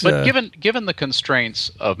 So this, but given the constraints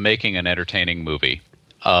of making an entertaining movie,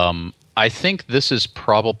 I think this is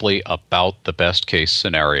probably about the best case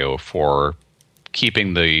scenario for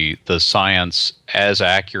keeping the science as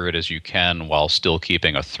accurate as you can while still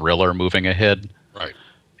keeping a thriller moving ahead. Right.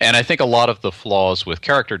 And I think a lot of the flaws with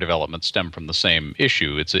character development stem from the same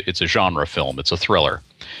issue. It's a genre film. It's a thriller.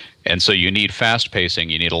 And so you need fast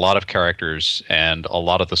pacing, you need a lot of characters, and a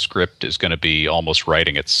lot of the script is going to be almost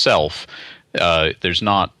writing itself. There's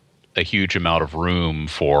not a huge amount of room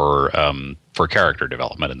for character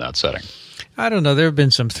development in that setting. I don't know. There have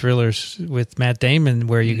been some thrillers with Matt Damon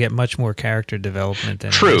where you get much more character development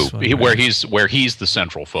than True, this one, right? where he's the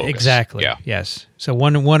central focus. Exactly. Yeah. Yes. So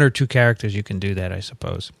one or two characters, you can do that, I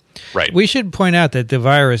suppose. Right. We should point out that the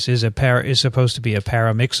virus is supposed to be a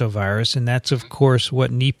paramyxovirus, and that's of course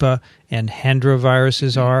what Nipah and Hendra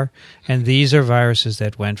viruses are. And these are viruses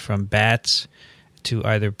that went from bats to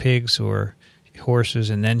either pigs or horses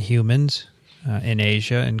and then humans in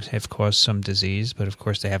Asia, and have caused some disease. But of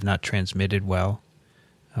course, they have not transmitted well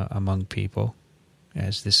among people,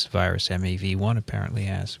 as this virus MEV1 apparently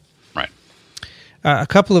has. Right. A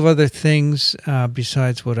couple of other things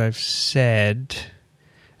besides what I've said.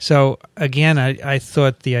 So again, I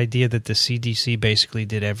thought the idea that the CDC basically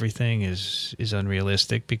did everything is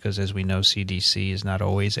unrealistic because, as we know, CDC is not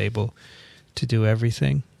always able to do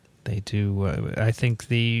everything. They do. I think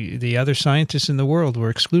the other scientists in the world were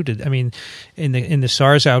excluded. I mean, in the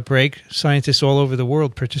SARS outbreak, scientists all over the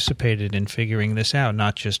world participated in figuring this out,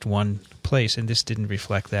 not just one place, and this didn't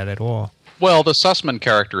reflect that at all. Well, the Sussman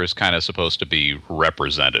character is kind of supposed to be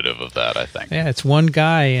representative of that, I think. Yeah, it's one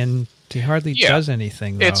guy, and he hardly does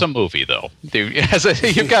anything, though. It's a movie, though.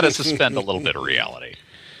 You've got to suspend a little bit of reality.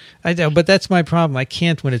 I know, but that's my problem. I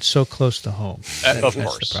can't when it's so close to home. Of course.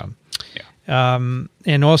 That's the problem. Yeah.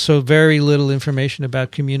 And also very little information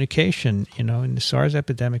about communication. You know, in the SARS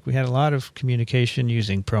epidemic, we had a lot of communication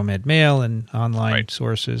using ProMed Mail and online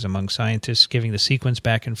sources among scientists, giving the sequence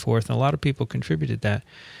back and forth, and a lot of people contributed that.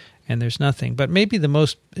 And there's nothing. But maybe the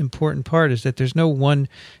most important part is that there's no one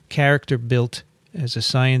character built as a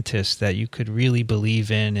scientist that you could really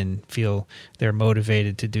believe in and feel they're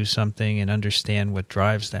motivated to do something and understand what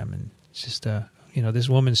drives them. And it's just, this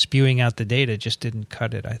woman spewing out the data just didn't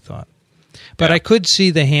cut it, I thought. But I could see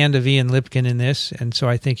the hand of Ian Lipkin in this, and so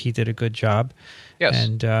I think he did a good job. Yes.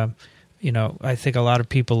 And, I think a lot of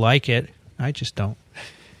people like it. I just don't.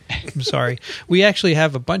 I'm sorry. We actually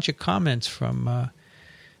have a bunch of comments from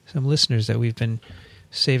some listeners that we've been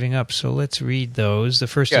saving up, so let's read those. The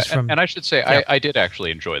first is from... And I should say, I did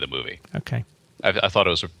actually enjoy the movie. Okay. I thought it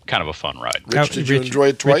was kind of a fun ride. Rich, did you enjoy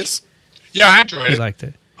it twice? Yeah, I enjoyed it. He liked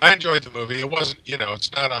it. I enjoyed the movie. It wasn't,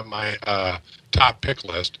 it's not on my top pick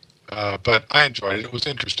list, but I enjoyed it. It was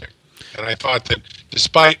interesting. And I thought that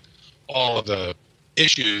despite all of the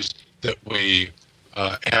issues that we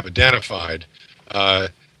have identified,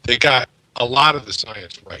 they got a lot of the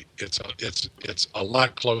science right. It's a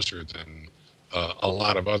lot closer than a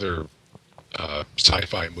lot of other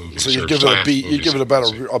sci-fi movies. So you give it a B. You give it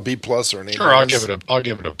about a B plus or an A. Sure, I'll give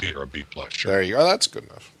it a B or a B plus. Sure. There you go. That's good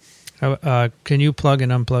enough. Can you plug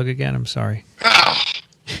and unplug again? I'm sorry.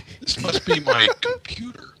 This must be my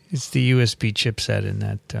computer. It's the USB chipset in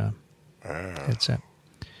that headset.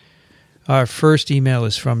 Our first email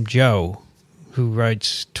is from Joe, who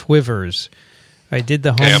writes, TWiVers. I did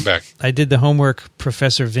the homework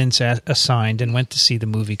Professor Vince assigned and went to see the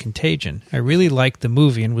movie Contagion. I really liked the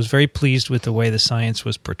movie and was very pleased with the way the science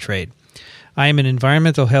was portrayed. I am an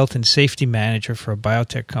environmental health and safety manager for a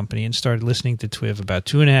biotech company and started listening to TWiV about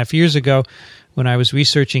 2.5 years ago when I was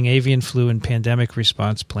researching avian flu and pandemic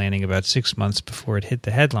response planning about 6 months before it hit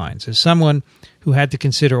the headlines. As someone who had to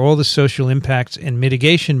consider all the social impacts and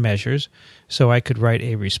mitigation measures so I could write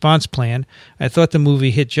a response plan, I thought the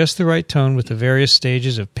movie hit just the right tone with the various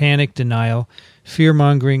stages of panic, denial,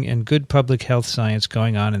 fear-mongering, and good public health science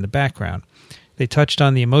going on in the background. They touched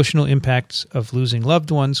on the emotional impacts of losing loved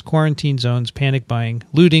ones, quarantine zones, panic buying,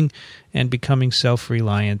 looting, and becoming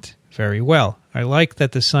self-reliant very well. I like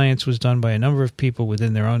that the science was done by a number of people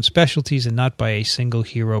within their own specialties and not by a single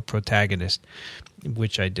hero protagonist,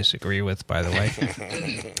 which I disagree with, by the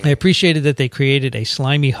way. I appreciated that they created a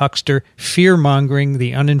slimy huckster, fear-mongering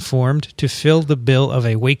the uninformed to fill the bill of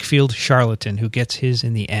a Wakefield charlatan who gets his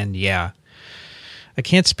in the end, yeah. I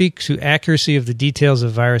can't speak to accuracy of the details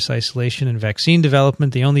of virus isolation and vaccine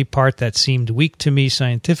development. The only part that seemed weak to me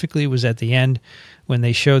scientifically was at the end when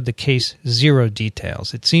they showed the case zero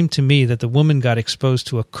details. It seemed to me that the woman got exposed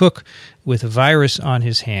to a cook with a virus on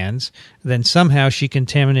his hands, then somehow she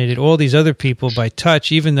contaminated all these other people by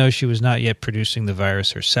touch, even though she was not yet producing the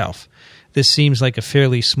virus herself. This seems like a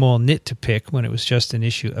fairly small nit to pick when it was just an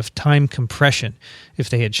issue of time compression. If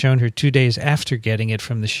they had shown her 2 days after getting it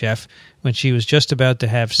from the chef when she was just about to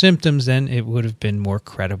have symptoms, then it would have been more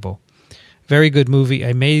credible. Very good movie.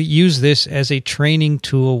 I may use this as a training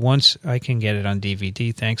tool once I can get it on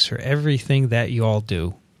DVD. Thanks for everything that you all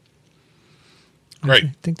do. Great.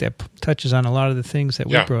 I think that touches on a lot of the things that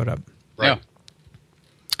we brought up. Right. Yeah.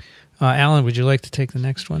 Alan, would you like to take the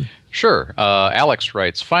next one? Sure. Alex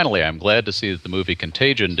writes, finally, I'm glad to see that the movie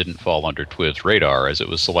Contagion didn't fall under TWiV's radar, as it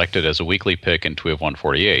was selected as a weekly pick in TWiV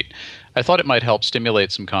 148. I thought it might help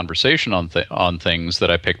stimulate some conversation on things that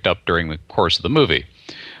I picked up during the course of the movie.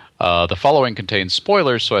 The following contains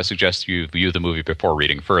spoilers, so I suggest you view the movie before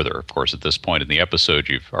reading further. Of course, at this point in the episode,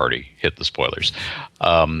 you've already hit the spoilers.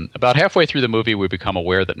 About halfway through the movie, we become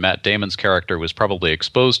aware that Matt Damon's character was probably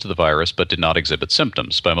exposed to the virus but did not exhibit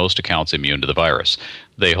symptoms, by most accounts immune to the virus.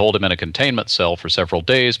 They hold him in a containment cell for several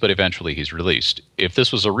days, but eventually he's released. If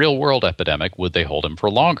this was a real-world epidemic, would they hold him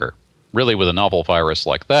for longer? Really, with a novel virus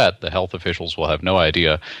like that, the health officials will have no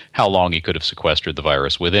idea how long he could have sequestered the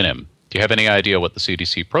virus within him. Do you have any idea what the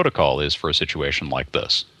CDC protocol is for a situation like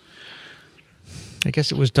this? I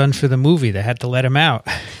guess it was done for the movie. They had to let him out.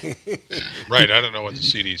 Right. I don't know what the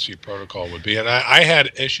CDC protocol would be. And I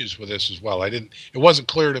had issues with this as well. It wasn't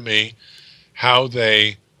clear to me how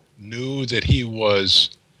they knew that he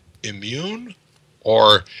was immune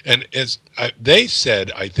they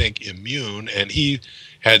said, I think, immune, and he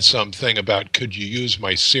had something about, could you use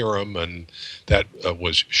my serum? And that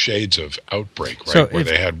was shades of Outbreak, right? So where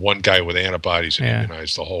they had one guy with antibodies and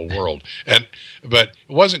immunized the whole world. But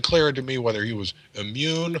it wasn't clear to me whether he was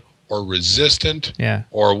immune or resistant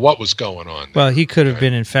or what was going on there. Well, he could have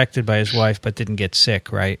been infected by his wife but didn't get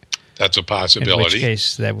sick, right? That's a possibility. In which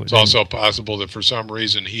case, it's also possible that for some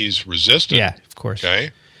reason he's resistant. Yeah, of course.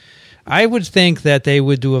 Okay. I would think that they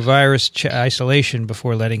would do a virus isolation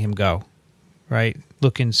before letting him go, right?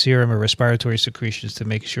 Look in serum or respiratory secretions to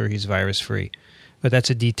make sure he's virus-free. But that's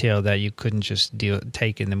a detail that you couldn't just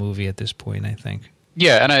take in the movie at this point, I think.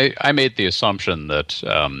 Yeah, and I made the assumption that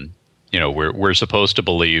we're supposed to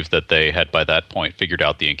believe that they had by that point figured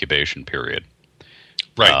out the incubation period.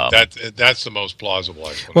 Right, that's the most plausible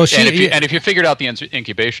explanation. Well, and if you figured out the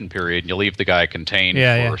incubation period and you leave the guy contained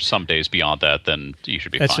for some days beyond that, then you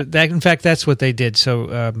should be fine. In fact, that's what they did.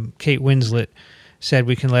 So Kate Winslet said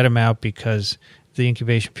we can let him out because the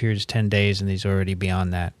incubation period is 10 days and he's already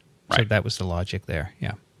beyond that. Right. So that was the logic there,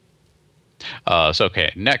 yeah.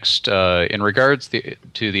 Next, in regards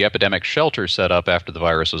to the epidemic shelter set up after the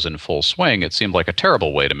virus was in full swing, it seemed like a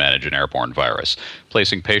terrible way to manage an airborne virus,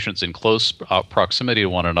 placing patients in close proximity to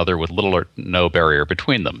one another with little or no barrier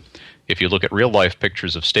between them. If you look at real-life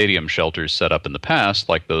pictures of stadium shelters set up in the past,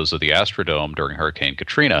 like those of the Astrodome during Hurricane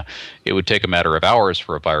Katrina, it would take a matter of hours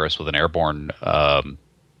for a virus with an airborne,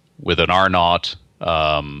 with an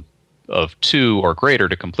R0 of 2 or greater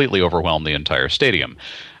to completely overwhelm the entire stadium.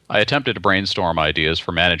 I attempted to brainstorm ideas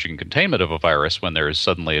for managing containment of a virus when there is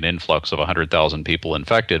suddenly an influx of 100,000 people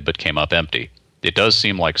infected but came up empty. It does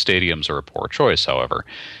seem like stadiums are a poor choice, however.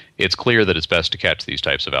 It's clear that it's best to catch these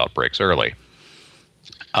types of outbreaks early.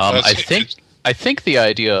 I think the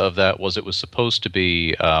idea of that was it was supposed to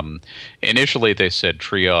be initially they said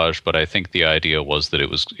triage, but I think the idea was that it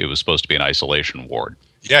was supposed to be an isolation ward.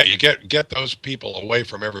 Yeah, you get those people away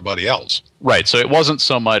from everybody else. Right, so it wasn't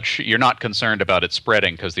so much, you're not concerned about it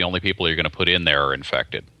spreading because the only people you're going to put in there are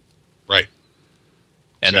infected. Right.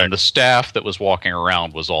 And then the staff that was walking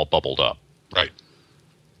around was all bubbled up. Right.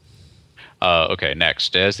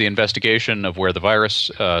 Next. As the investigation of where the virus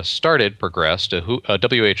started progressed, a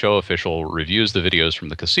WHO official reviews the videos from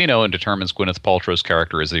the casino and determines Gwyneth Paltrow's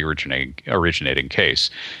character as the originating case.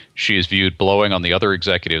 She is viewed blowing on the other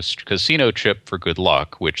executive's casino chip for good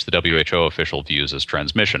luck, which the WHO official views as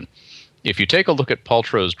transmission. If you take a look at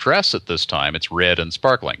Paltrow's dress at this time, it's red and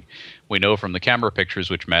sparkling. We know from the camera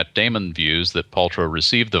pictures which Matt Damon views that Paltrow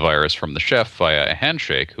received the virus from the chef via a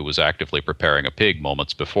handshake who was actively preparing a pig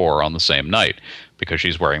moments before on the same night, because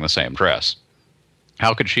she's wearing the same dress.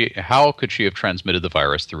 How could she have transmitted the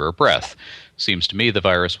virus through her breath? Seems to me the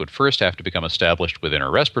virus would first have to become established within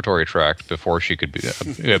her respiratory tract before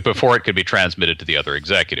it could be transmitted to the other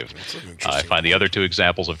executive. I find the other two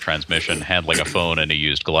examples of transmission, handling a phone and a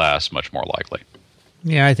used glass, much more likely.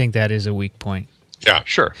 Yeah, I think that is a weak point. Yeah,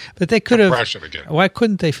 sure. But they could have. Why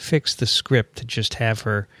couldn't they fix the script to just have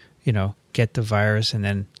her, get the virus and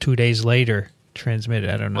then 2 days later transmit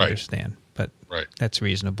it? I don't understand, but that's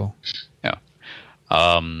reasonable. Yeah.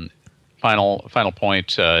 Final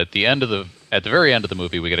point. At the very end of the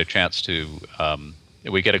movie, we get a chance to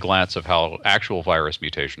we get a glance of how actual virus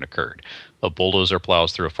mutation occurred. A bulldozer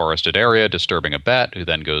plows through a forested area, disturbing a bat, who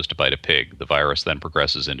then goes to bite a pig. The virus then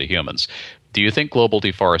progresses into humans. Do you think global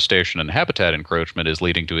deforestation and habitat encroachment is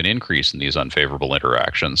leading to an increase in these unfavorable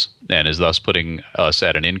interactions, and is thus putting us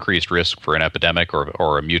at an increased risk for an epidemic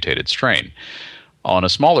or a mutated strain? On a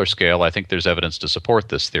smaller scale, I think there's evidence to support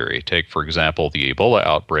this theory. Take, for example, the Ebola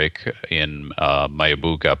outbreak in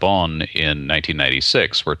Mayabu, Gabon in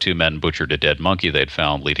 1996, where 2 men butchered a dead monkey they'd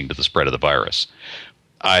found, leading to the spread of the virus.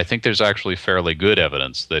 I think there's actually fairly good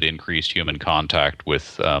evidence that increased human contact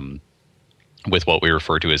with what we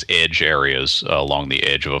refer to as edge areas along the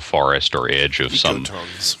edge of a forest or edge of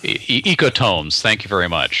ecotones. Thank you very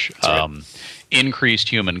much. Increased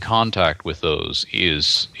human contact with those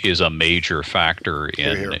is a major factor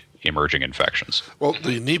in emerging infections. Well,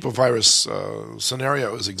 the Nipah virus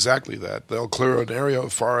scenario is exactly that. They'll clear an area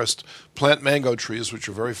of forest, plant mango trees, which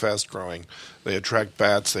are very fast growing. They attract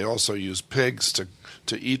bats. They also use pigs to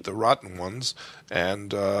eat the rotten ones.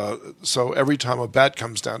 And so every time a bat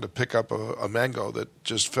comes down to pick up a mango that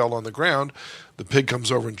just fell on the ground, the pig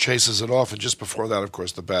comes over and chases it off. And just before that, of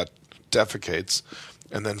course, the bat defecates.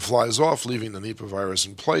 and then flies off, leaving the Nipah virus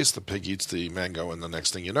in place. The pig eats the mango, and the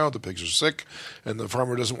next thing you know, the pigs are sick, and the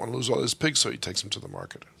farmer doesn't want to lose all his pigs, so he takes them to the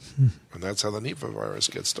market. And that's how the Nipah virus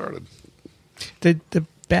gets started. The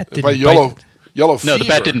bat didn't By yellow fever. No,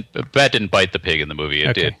 the bat didn't bite the pig in the movie.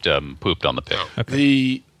 It pooped on the pig. No.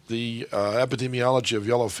 Okay. The epidemiology of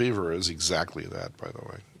yellow fever is exactly that, by the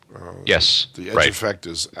way. Yes, The edge right. effect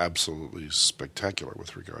is absolutely spectacular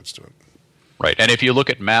with regards to it. Right, and if you look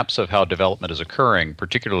at maps of how development is occurring,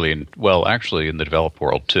 particularly actually in the developed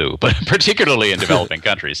world too, but particularly in developing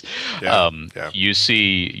countries, you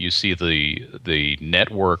see the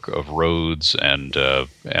network of roads and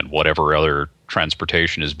whatever other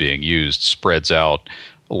transportation is being used spreads out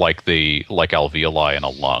like alveoli in a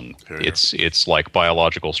lung. It's like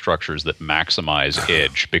biological structures that maximize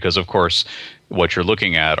edge, because of course what you're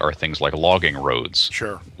looking at are things like logging roads,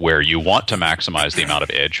 Sure. where you want to maximize the amount of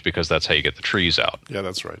edge because that's how you get the trees out. Yeah,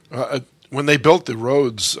 that's right. When they built the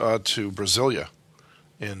roads to Brasilia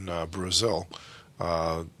in Brazil,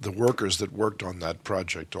 the workers that worked on that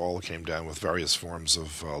project all came down with various forms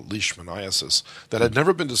of leishmaniasis that had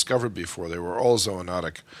never been discovered before. They were all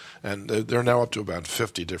zoonotic, and they're now up to about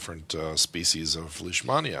 50 different species of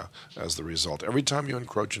leishmania as the result. Every time you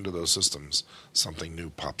encroach into those systems, something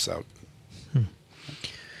new pops out.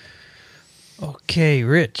 Okay,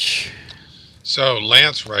 Rich. So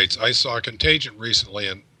Lance writes, I saw Contagion recently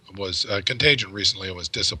and was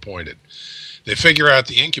disappointed. They figure out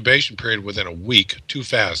the incubation period within a week, too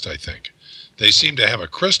fast, I think. They seem to have a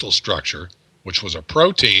crystal structure, which was a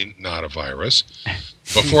protein, not a virus,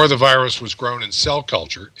 before the virus was grown in cell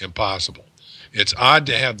culture. Impossible. It's odd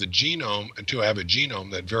to have a genome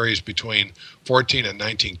that varies between 14 and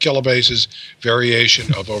 19 kilobases,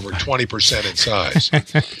 variation of over 20% in size.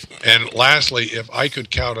 And lastly, if I could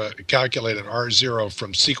calculate an R0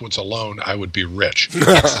 from sequence alone, I would be rich.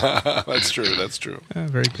 That's true.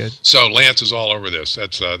 Very good. So Lance is all over this.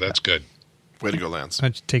 That's good. Way to go, Lance. Why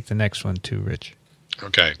don't you take the next one too, Rich?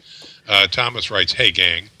 Okay. Thomas writes, hey,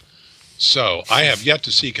 gang. So I have yet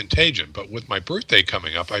to see Contagion, but with my birthday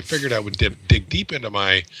coming up, I figured I would dig deep into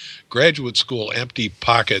my graduate school empty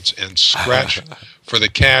pockets and scratch for the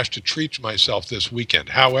cash to treat myself this weekend.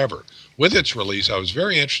 However, with its release, I was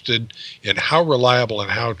very interested in how reliable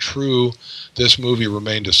and how true this movie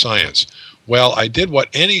remained to science. Well, I did what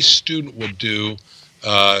any student would do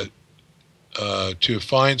to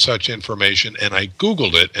find such information, and I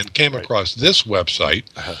Googled it and came across this website,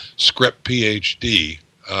 Script PhD.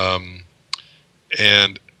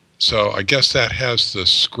 And so I guess that has the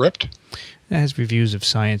script. It has reviews of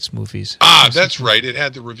science movies. That's right. It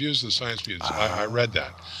had the reviews of the science movies. I read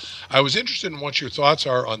that. I was interested in what your thoughts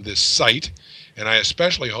are on this site, and I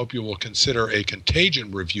especially hope you will consider a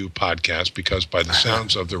Contagion review podcast, because by the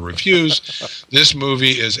sounds of the reviews, this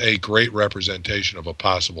movie is a great representation of a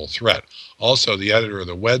possible threat. Also, the editor of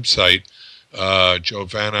the website,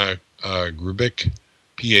 Giovanna Grubic,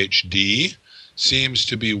 PhD, seems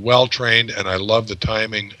to be well trained, and I love the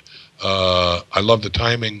timing.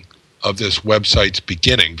 Of this website's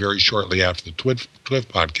beginning, very shortly after the TWiV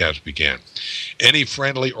podcast began. Any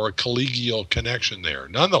friendly or collegial connection there?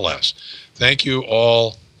 Nonetheless, thank you and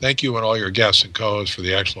all your guests and co-hosts for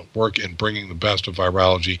the excellent work in bringing the best of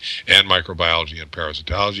virology and microbiology and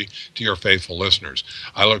parasitology to your faithful listeners.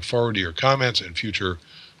 I look forward to your comments and future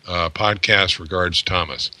podcasts. Regards,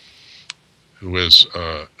 Thomas, who is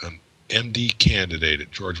an MD candidate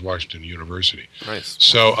at George Washington University. Nice.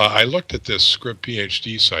 So I looked at this Script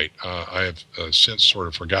PhD site. I have since sort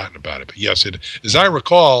of forgotten about it. But yes, as I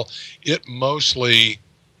recall, it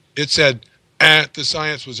said the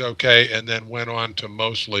science was okay, and then went on to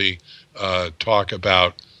mostly talk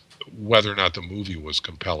about whether or not the movie was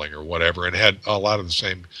compelling or whatever, and had a lot of the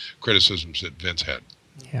same criticisms that Vince had.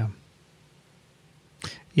 Yeah.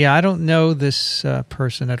 Yeah, I don't know this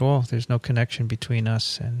person at all. There's no connection between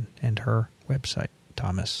us and her website,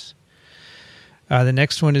 Thomas. The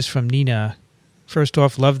next one is from Nina. First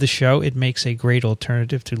off, love the show. It makes a great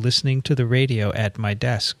alternative to listening to the radio at my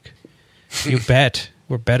desk. You bet.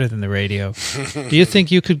 We're better than the radio. Do you think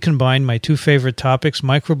you could combine my two favorite topics,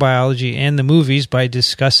 microbiology and the movies, by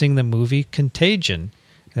discussing the movie Contagion?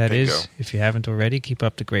 That is, if you haven't already, keep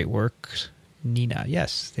up the great work. Nina.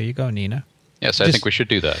 Yes, there you go, Nina. Yes, I think we should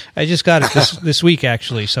do that. I just got it this week,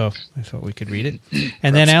 actually, so I thought we could read it.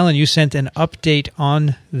 And then, Alan, you sent an update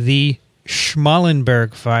on the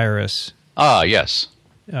Schmallenberg virus. Ah, yes.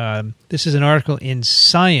 This is an article in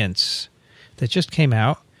Science that just came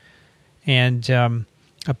out, and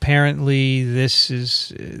Apparently,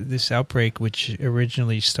 this outbreak, which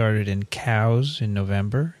originally started in cows in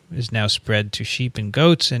November, is now spread to sheep and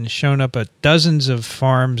goats and shown up at dozens of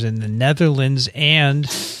farms in the Netherlands and,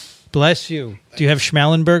 bless you, do you have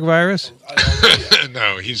Schmallenberg virus?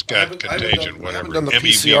 No, he's got Contagion, whatever. Done the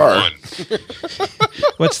MEV1.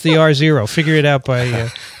 What's the R0? Figure it out by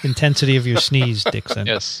intensity of your sneeze, Dickson.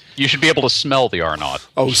 Yes. You should be able to smell the R0.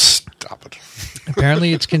 Oh, stop it.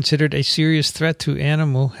 Apparently, it's considered a serious threat to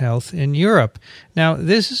animal health in Europe. Now,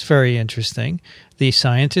 this is very interesting. The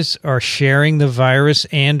scientists are sharing the virus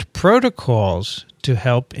and protocols to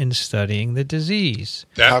help in studying the disease.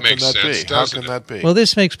 That makes sense, How can that be? Well,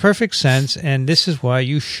 this makes perfect sense, and this is why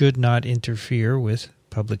you should not interfere with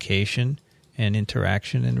publication and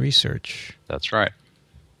interaction and research. That's right.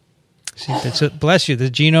 See, bless you.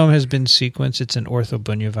 The genome has been sequenced. It's an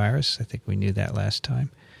orthobunyavirus. I think we knew that last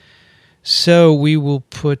time. So we will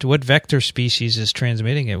put what vector species is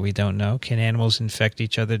transmitting it. We don't know. Can animals infect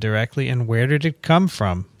each other directly? And where did it come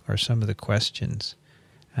from are some of the questions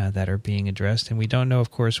that are being addressed. And we don't know, of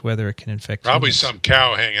course, whether it can infect Probably humans. some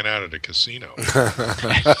cow hanging out at a casino.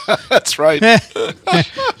 That's right.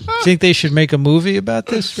 Think they should make a movie about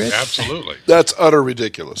this, Rich? Absolutely. That's utter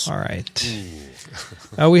ridiculous. All right.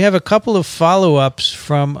 We have a couple of follow-ups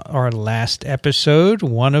from our last episode.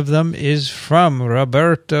 One of them is from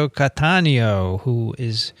Roberto Cattaneo, who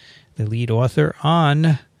is the lead author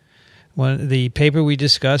on the paper we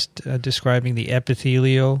discussed describing the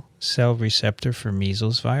epithelial cell receptor for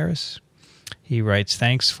measles virus. He writes,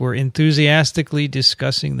 thanks for enthusiastically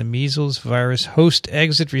discussing the measles virus host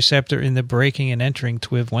exit receptor in the breaking and entering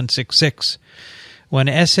TWiV 166. When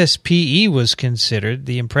SSPE was considered,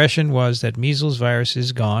 the impression was that measles virus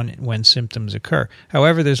is gone when symptoms occur.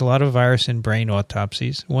 However, there's a lot of virus in brain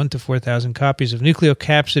autopsies. 1 to 4,000 copies of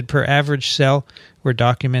nucleocapsid per average cell were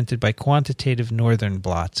documented by quantitative northern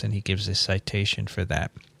blots, and he gives a citation for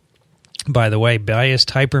that. By the way,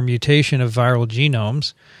 biased hypermutation of viral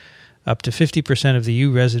genomes, up to 50% of the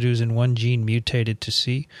U residues in one gene mutated to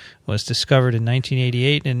C, was discovered in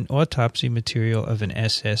 1988 in autopsy material of an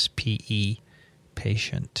SSPE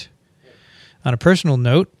patient. On a personal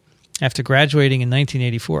note, after graduating in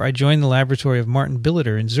 1984, I joined the laboratory of Martin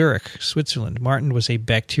Billiter in Zurich, Switzerland. Martin was a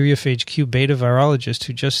bacteriophage Q beta virologist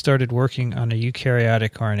who just started working on a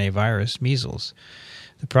eukaryotic RNA virus, measles.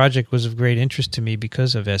 The project was of great interest to me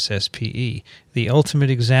because of SSPE, the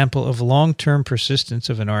ultimate example of long-term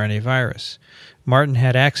persistence of an RNA virus. Martin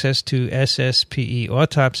had access to SSPE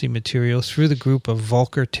autopsy material through the group of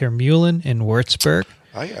Volker Termeulen in Würzburg.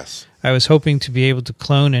 Ah, yes. I was hoping to be able to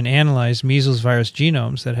clone and analyze measles virus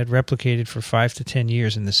genomes that had replicated for 5 to 10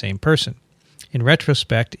 years in the same person. In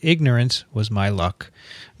retrospect, ignorance was my luck.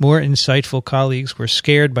 More insightful colleagues were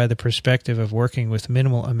scared by the perspective of working with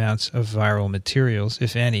minimal amounts of viral materials,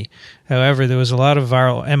 if any. However, there was a lot of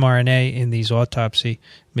viral mRNA in these autopsy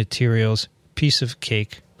materials. Piece of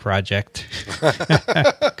cake project.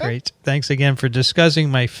 Great. Thanks again for discussing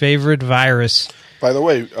my favorite virus. By the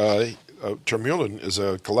way, Termeulen is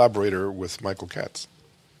a collaborator with Michael Katz.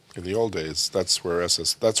 In the old days, that's where I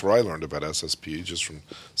learned about SSP, just from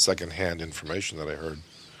secondhand information that I heard.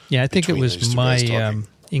 Yeah, I think it between these was two my guys talking.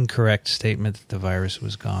 incorrect statement that the virus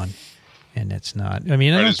was gone, and it's not. I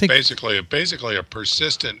mean, I But don't it's think basically a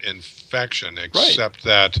persistent infection, except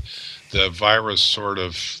that the virus sort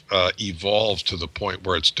of evolves to the point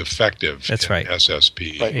where it's defective. That's in right.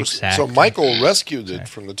 SSP. Right. Exactly. So Michael rescued it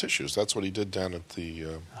from the tissues. That's what he did down at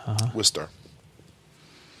the Wistar.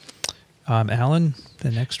 Alan,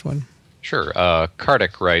 the next one. Sure.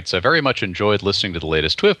 Kartik writes, I very much enjoyed listening to the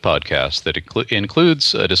latest TWiV podcast that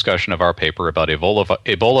includes a discussion of our paper about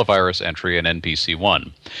Ebola virus entry in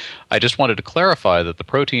NPC1. I just wanted to clarify that the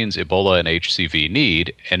proteins Ebola and HCV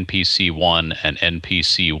need, NPC1 and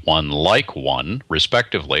NPC1-like 1,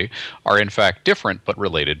 respectively, are in fact different but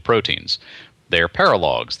related proteins. They are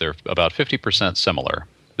paralogs. They're about 50% similar.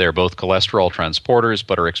 They're both cholesterol transporters,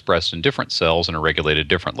 but are expressed in different cells and are regulated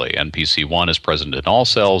differently. NPC1 is present in all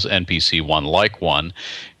cells. NPC1-like 1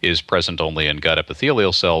 is present only in gut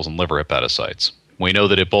epithelial cells and liver hepatocytes. We know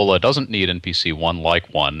that Ebola doesn't need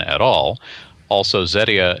NPC1-like 1 at all. Also,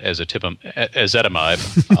 Zetia ezetimibe,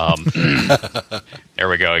 there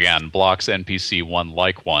we go again, blocks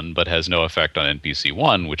NPC1-like 1, but has no effect on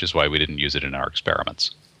NPC1, which is why we didn't use it in our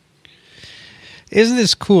experiments. Isn't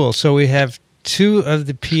this cool? So we have two of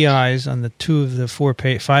the PIs on the two of the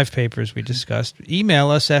five papers we discussed email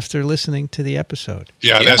us after listening to the episode.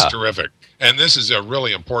 Yeah, that's terrific. And this is a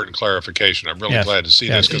really important clarification. I'm really glad to see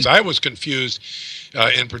this, because I was confused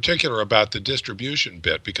in particular about the distribution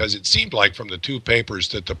bit, because it seemed like from the two papers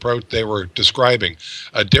that they were describing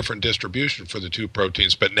a different distribution for the two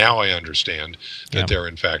proteins, but now I understand that they're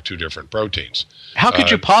in fact two different proteins. How could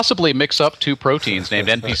you possibly mix up two proteins named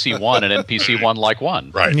NPC1 and NPC1 like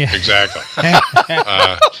 1? Right, exactly.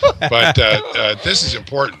 But this is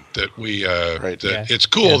important that we it's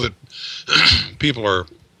cool that people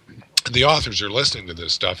the authors are listening to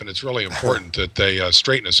this stuff, and it's really important that they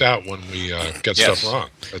straighten us out when we get stuff wrong.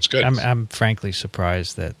 That's good. I'm frankly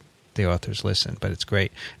surprised that the authors listen, but it's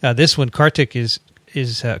great. This one, Kartik is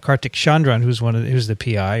Kartik Chandran, who's the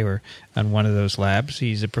PI on one of those labs.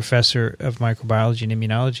 He's a professor of microbiology and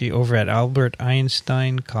immunology over at Albert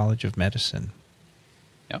Einstein College of Medicine.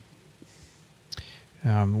 Yep.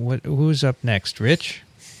 Who's up next? Rich?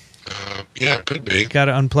 Yeah, it could be. Got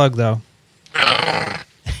to unplug though.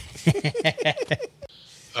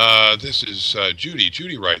 This is Judy.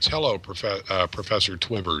 Judy writes, "Hello, Professor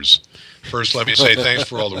TWiVers. First, let me say thanks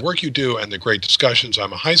for all the work you do and the great discussions.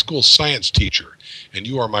 I'm a high school science teacher, and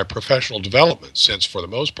you are my professional development, since for the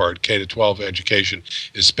most part, K-12 education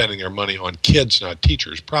is spending their money on kids, not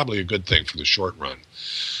teachers. Probably a good thing for the short run.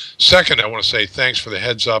 Second, I want to say thanks for the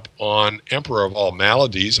heads up on Emperor of All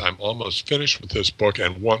Maladies. I'm almost finished with this book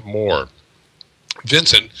and want more.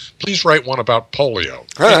 Vincent, please write one about polio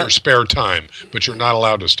in your spare time, but you're not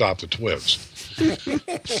allowed to stop the TWiVs.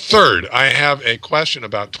 Third, I have a question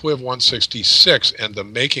about TWiV 166 and the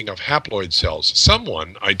making of haploid cells.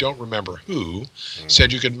 Someone, I don't remember who,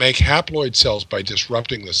 said you could make haploid cells by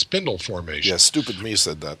disrupting the spindle formation. Yeah, stupid me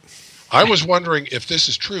said that. I was wondering if this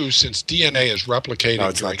is true, since DNA is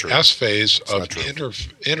replicating during S phase of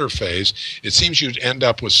interphase. It seems you'd end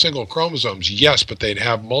up with single chromosomes, yes, but they'd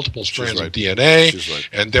have multiple strands of DNA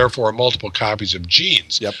and therefore multiple copies of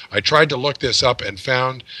genes. Yep. I tried to look this up and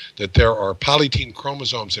found that there are polytene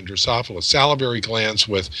chromosomes in Drosophila salivary glands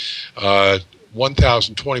with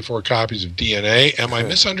 1,024 copies of DNA. Am I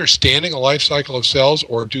misunderstanding a life cycle of cells,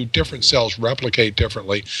 or do different cells replicate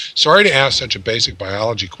differently? Sorry to ask such a basic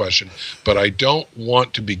biology question, but I don't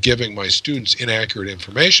want to be giving my students inaccurate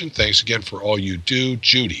information. Thanks again for all you do,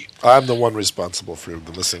 Judy. I'm the one responsible for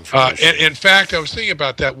the misinformation. In fact, I was thinking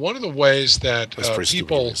about that. One of the ways that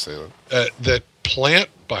people, that plant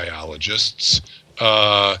biologists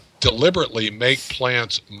deliberately make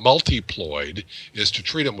plants multiploid is to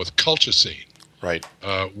treat them with colchicine. Right.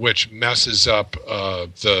 Which messes up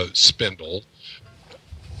the spindle.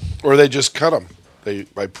 Or they just cut them.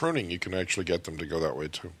 By pruning, you can actually get them to go that way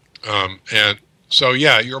too. And so,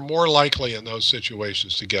 yeah, you're more likely in those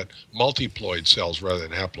situations to get multiploid cells rather than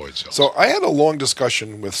haploid cells. So I had a long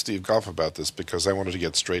discussion with Steve Goff about this, because I wanted to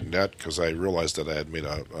get straightened out, because I realized that I had made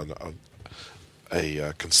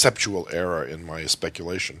a conceptual error in my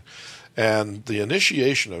speculation. And the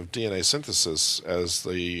initiation of DNA synthesis as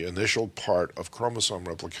the initial part of chromosome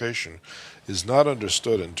replication is not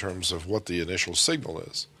understood in terms of what the initial signal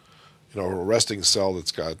is. A resting cell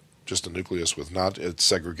that's got just a nucleus with not its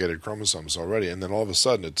segregated chromosomes already, and then all of a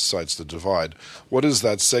sudden it decides to divide. What is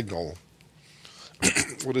that signal?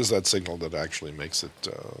 What is that signal that actually makes it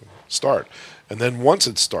start? And then once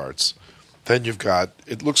it starts, then you've got,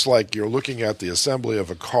 it looks like you're looking at the assembly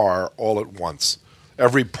of a car all at once.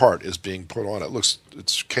 Every part is being put on.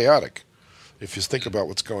 It's chaotic if you think about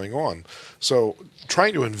what's going on. So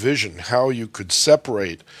trying to envision how you could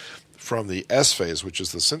separate from the S phase, which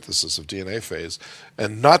is the synthesis of DNA phase,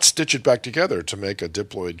 and not stitch it back together to make a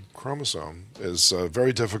diploid chromosome is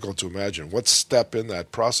very difficult to imagine. What step in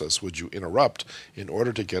that process would you interrupt in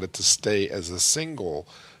order to get it to stay as a single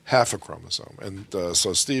half a chromosome? And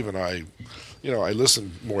so Steve and I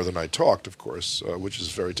listened more than I talked, of course, which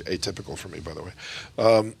is very atypical for me, by the way.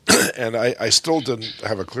 And I still didn't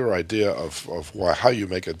have a clear idea of how you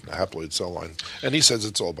make a haploid cell line. And he says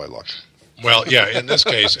it's all by luck. Well, yeah, in this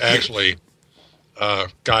case, actually,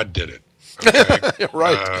 God did it. Okay?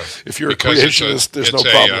 Right. If you're a creationist, there's no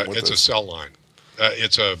problem with it's this. It's a cell line.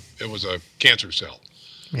 It was a cancer cell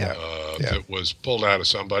that was pulled out of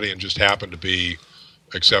somebody and just happened to be,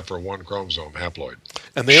 except for one chromosome, haploid.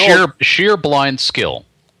 And they sheer blind skill.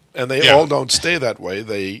 And they all don't stay that way.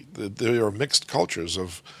 They are mixed cultures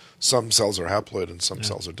of some cells are haploid and some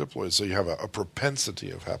cells are diploid. So you have a propensity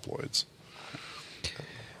of haploids.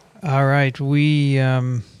 All right. We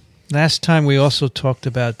last time we also talked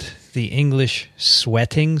about the English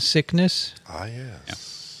sweating sickness. Ah,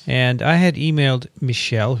 yes. Yeah. And I had emailed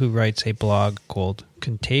Michelle, who writes a blog called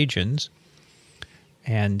Contagions,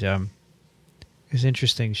 and is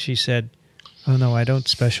interesting. She said, "Oh no, I don't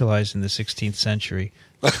specialize in the 16th century."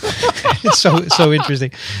 It's so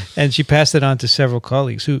interesting, and she passed it on to several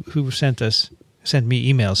colleagues who sent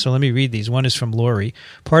me emails. So let me read these. One is from Lori.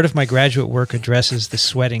 Part of my graduate work addresses the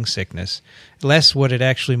sweating sickness, less what it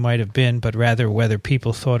actually might have been, but rather whether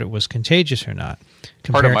people thought it was contagious or not.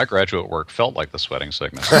 Part of my graduate work felt like the sweating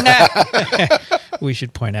sickness. We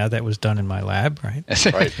should point out that was done in my lab, right?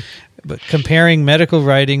 Right. But comparing medical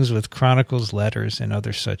writings with chronicles, letters, and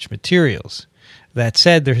other such materials. That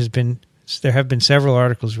said, there have been several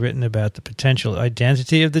articles written about the potential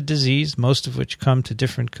identity of the disease, most of which come to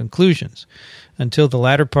different conclusions. Until the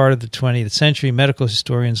latter part of the 20th century, medical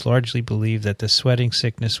historians largely believed that the sweating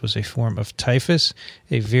sickness was a form of typhus,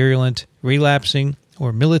 a virulent, relapsing,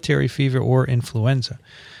 or military fever, or influenza.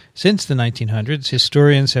 Since the 1900s,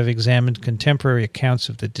 historians have examined contemporary accounts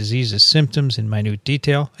of the disease's symptoms in minute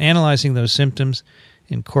detail, analyzing those symptoms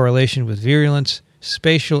in correlation with virulence,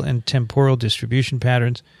 spatial and temporal distribution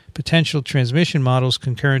patterns, potential transmission models,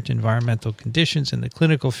 concurrent environmental conditions, and the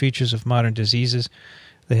clinical features of modern diseases.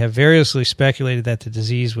 They have variously speculated that the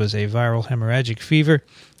disease was a viral hemorrhagic fever,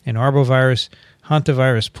 an arbovirus,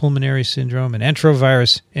 hantavirus pulmonary syndrome, an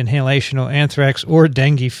enterovirus, inhalational anthrax, or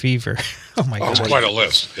dengue fever. Oh my God. That's quite a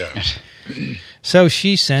list, yeah. So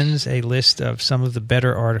she sends a list of some of the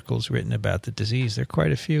better articles written about the disease. There are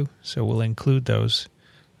quite a few, so we'll include those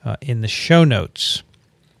in the show notes.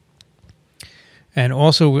 And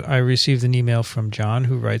also, I received an email from John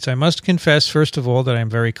who writes, I must confess, first of all, that I'm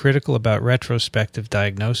very critical about retrospective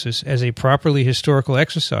diagnosis as a properly historical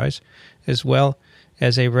exercise, as well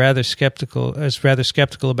as rather skeptical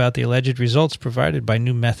about the alleged results provided by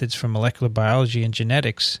new methods from molecular biology and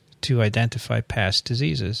genetics to identify past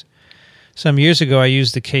diseases. Some years ago, I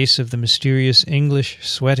used the case of the mysterious English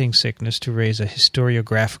sweating sickness to raise a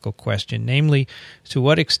historiographical question, namely, to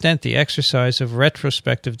what extent the exercise of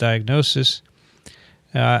retrospective diagnosis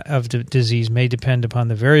of the disease may depend upon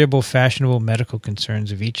the variable, fashionable medical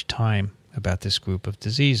concerns of each time about this group of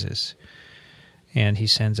diseases. And he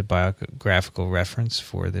sends a biographical reference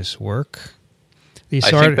for this work. I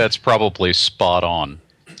think that's probably spot on.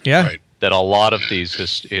 Yeah. Right. That a lot of these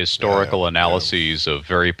historical analyses of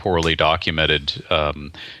very poorly documented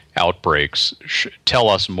outbreaks tell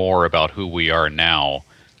us more about who we are now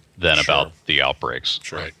than about the outbreaks.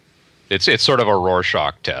 Sure. Right. It's sort of a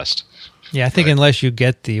Rorschach test. Yeah, I think unless you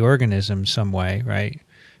get the organism some way, right?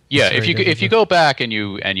 Yeah, if you go back and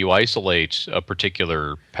you isolate a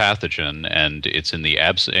particular pathogen and it's in the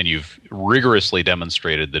and you've rigorously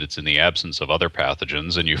demonstrated that it's in the absence of other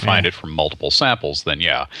pathogens and you find it from multiple samples, then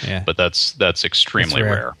yeah. But that's extremely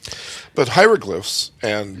rare. But hieroglyphs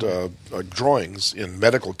and drawings in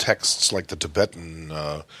medical texts like the Tibetan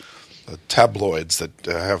tabloids that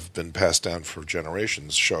have been passed down for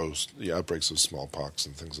generations shows the outbreaks of smallpox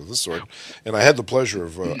and things of this sort. And I had the pleasure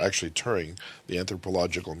of actually touring the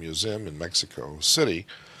Anthropological Museum in Mexico City,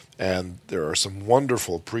 and there are some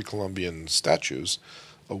wonderful pre-Columbian statues,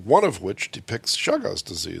 one of which depicts Chagas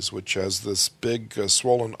disease, which has this big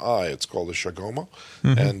swollen eye. It's called a chagoma,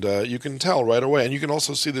 and you can tell right away. And you can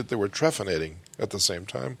also see that they were trephinating at the same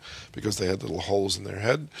time because they had little holes in their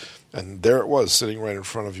head. And there it was, sitting right in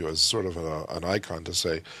front of you as sort of an icon to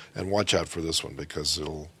say, and watch out for this one because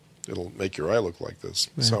it'll make your eye look like this.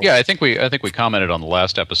 So, yeah, I think we commented on the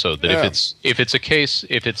last episode that if it's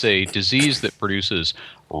a disease that produces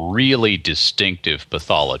really distinctive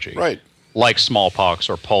pathology, right, like smallpox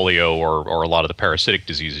or polio or a lot of the parasitic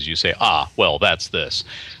diseases, you say, well, that's this.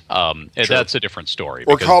 That's a different story.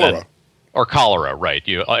 Or cholera. Or cholera, right?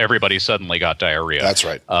 Everybody suddenly got diarrhea. That's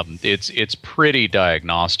right. It's pretty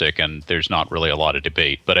diagnostic, and there's not really a lot of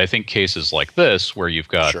debate. But I think cases like this, where you've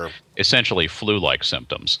got essentially flu-like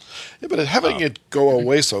symptoms. Yeah, but having it go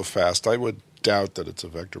away so fast, I would doubt that it's a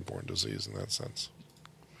vector-borne disease in that sense.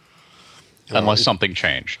 Unless something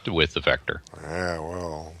changed with the vector. Yeah,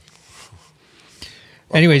 well.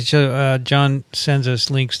 Anyway, so John sends us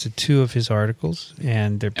links to two of his articles,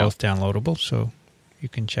 and they're both downloadable, so you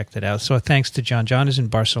can check that out. So thanks to John. John is in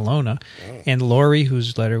Barcelona, and Lori,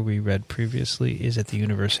 whose letter we read previously, is at the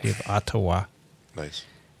University of Ottawa. Nice.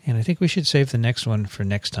 And I think we should save the next one for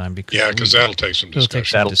next time because that'll take some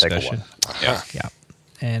discussion. That'll take a while. Yeah.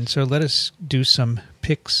 And so let us do some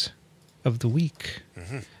picks of the week.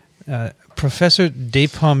 Professor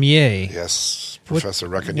Despommier. Yes, Professor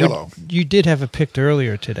Racaniello. You did have a pick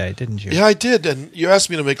earlier today, didn't you? Yeah, I did. And you asked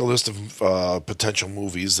me to make a list of potential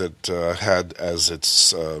movies that had as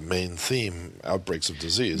its main theme outbreaks of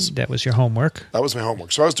disease. That was your homework? That was my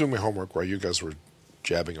homework. So I was doing my homework while you guys were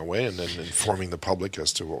jabbing away and then informing the public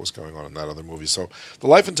as to what was going on in that other movie. So The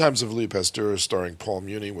Life and Times of Louis Pasteur, starring Paul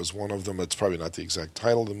Muni, was one of them. It's probably not the exact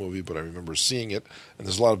title of the movie, but I remember seeing it, and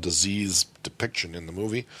there's a lot of disease depiction in the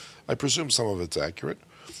movie. I presume some of it's accurate,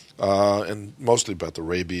 and mostly about the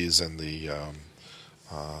rabies and the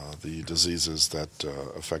diseases that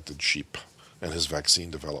affected sheep and his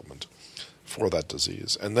vaccine development for that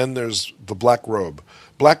disease. And then there's The Black Robe.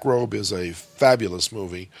 Black Robe is a fabulous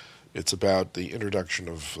movie. It's about the introduction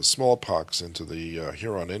of smallpox into the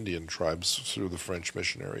Huron Indian tribes through the French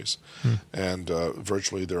missionaries. And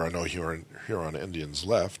virtually there are no Huron Indians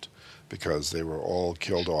left because they were all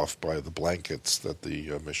killed off by the blankets that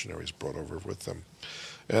the missionaries brought over with them.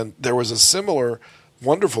 And there was a similar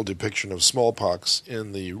wonderful depiction of smallpox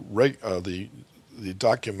in the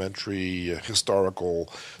documentary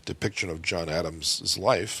historical depiction of John Adams'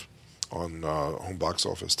 life on home box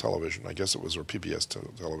office television. I guess it was, or PBS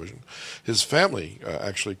television. His family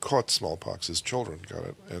actually caught smallpox. His children got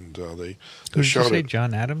it, and they Did showed you say it.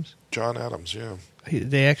 John Adams? John Adams, yeah,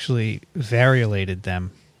 They actually variolated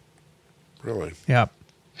them. really Yeah.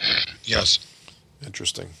 Yes.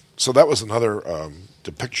 interesting. So that was another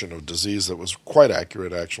depiction of disease that was quite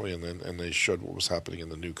accurate, actually, and they showed what was happening in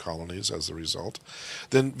the new colonies as a result.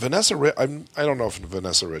 Then Vanessa, I don't know if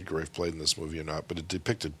Vanessa Redgrave played in this movie or not, but it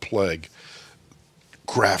depicted plague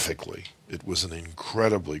graphically. It was an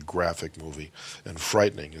incredibly graphic movie and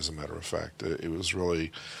frightening, as a matter of fact. It was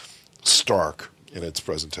really stark in its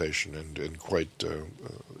presentation and quite.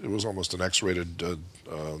 It was almost an X-rated.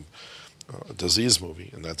 Disease movie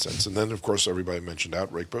in that sense. And then, of course, everybody mentioned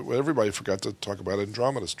Outbreak, but everybody forgot to talk about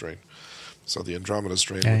Andromeda strain. So the Andromeda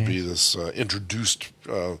strain would be this introduced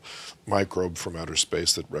microbe from outer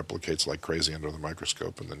space that replicates like crazy under the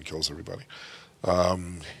microscope and then kills everybody.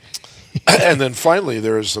 And then finally,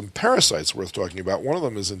 there are some parasites worth talking about. One of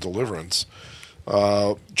them is in Deliverance.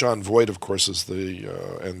 John Voight, of course, is the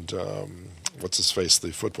what's his face,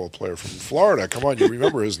 the football player from Florida. Come on, you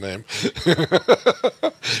remember his name.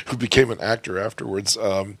 Who became an actor afterwards.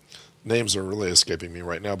 Names are really escaping me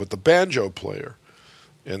right now. But the banjo player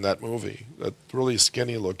in that movie, that really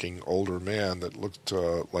skinny-looking older man that looked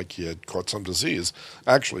like he had caught some disease,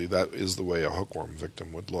 actually, that is the way a hookworm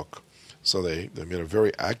victim would look. So they made a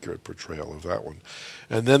very accurate portrayal of that one.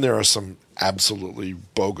 And then there are some absolutely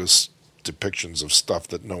bogus depictions of stuff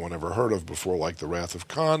that no one ever heard of before, like The Wrath of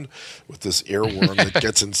Khan, with this earworm that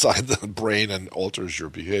gets inside the brain and alters your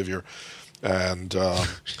behavior. And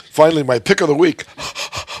finally, my pick of the week,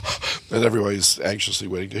 that everybody's anxiously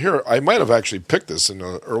waiting to hear. I might have actually picked this in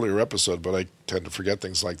an earlier episode, but I tend to forget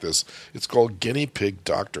things like this. It's called Guinea Pig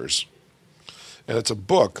Doctors. And it's a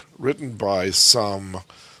book written by some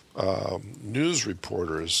news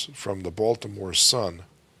reporters from the Baltimore Sun.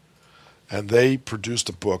 And they produced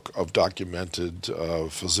a book of documented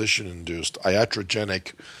physician-induced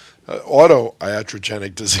iatrogenic,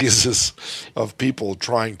 autoiatrogenic diseases of people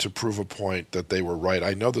trying to prove a point that they were right.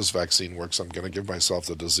 I know this vaccine works. I'm going to give myself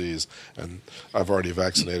the disease. And I've already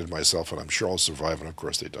vaccinated myself, and I'm sure I'll survive. And, of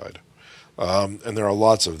course, they died. And there are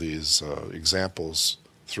lots of these examples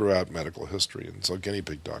throughout medical history. And so Guinea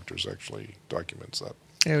Pig Doctors actually documents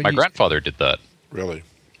that. My grandfather did that. Really?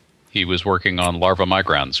 He was working on larva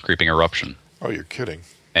migrans, creeping eruption. Oh, you're kidding.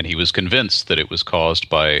 And he was convinced that it was caused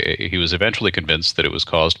by, he was eventually convinced that it was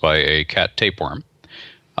caused by a cat tapeworm.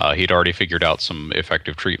 He'd already figured out some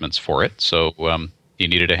effective treatments for it, so he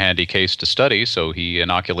needed a handy case to study, so he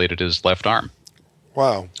inoculated his left arm.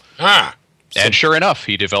 Wow. And sure enough,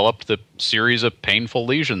 he developed the series of painful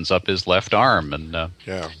lesions up his left arm. And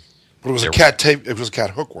yeah. But it was a cat it was a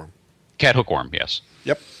cat hookworm. Cat hookworm, yes.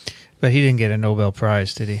 Yep. But he didn't get a Nobel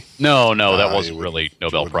Prize, did he? No, that wasn't really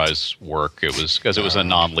Nobel Prize work. It was because it was a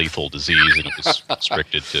non-lethal disease and it was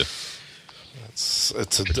restricted to.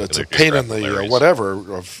 It's a pain in the whatever.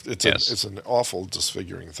 It's an awful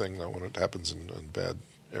disfiguring thing though when it happens in bad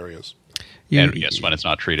areas. Yes, when it's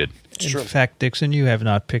not treated. In fact, Dickson, you have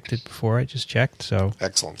not picked it before. I just checked. So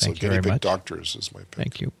excellent. Thank So you Guinea very Pig much. Doctors is my pick.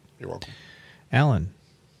 Thank you. You're welcome. Alan.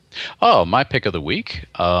 Oh, my pick of the week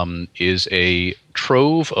is a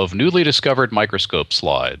trove of newly discovered microscope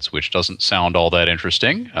slides, which doesn't sound all that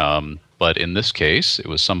interesting. But in this case, it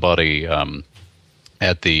was somebody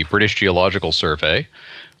at the British Geological Survey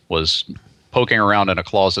was poking around in a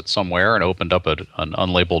closet somewhere and opened up an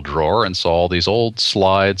unlabeled drawer and saw all these old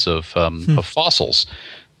slides of fossils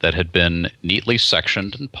that had been neatly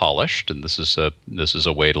sectioned and polished. And this is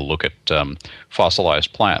a way to look at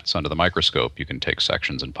fossilized plants under the microscope. You can take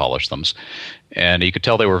sections and polish them. And he could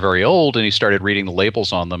tell they were very old, and he started reading the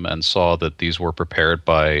labels on them and saw that these were prepared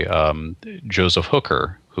by Joseph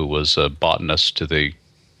Hooker, who was a botanist to the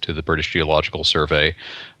to the British Geological Survey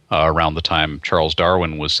around the time Charles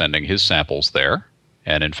Darwin was sending his samples there.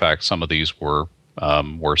 And in fact, some of these were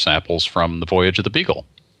samples from the voyage of the Beagle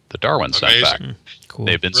that Darwin sent back. Cool.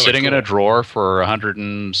 They've been Really sitting in cool. a drawer for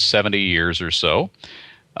 170 years or so.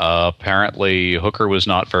 Apparently, Hooker was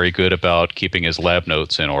not very good about keeping his lab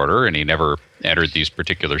notes in order, and he never entered these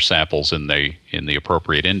particular samples in the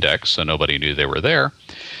appropriate index, so nobody knew they were there.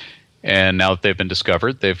 And now that they've been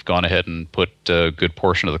discovered, they've gone ahead and put a good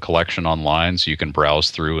portion of the collection online, so you can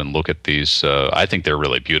browse through and look at these. I think they're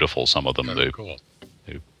really beautiful, some of them. Cool.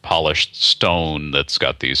 The polished stone that's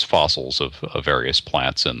got these fossils of various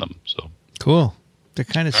plants in them. So Cool. They're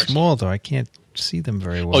kind of Excellent. small, though. I can't see them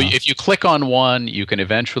very well. Oh, if you click on one, you can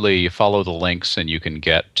eventually follow the links and you can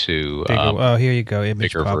get to Bigger, here you go.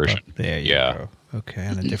 Image bigger pop-up. version. There you Yeah. go. Okay,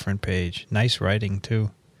 on a different page. Nice writing, too.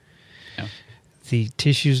 Yeah. The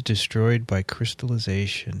tissues destroyed by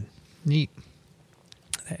crystallization. Neat.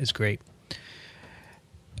 That is great.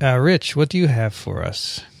 Rich, what do you have for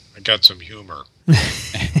us? I got some humor.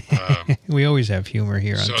 We always have humor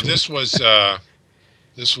here on So Tour.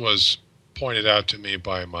 this was pointed out to me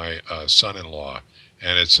by my son-in-law,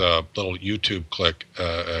 and it's a little YouTube clip.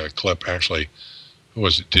 Actually, who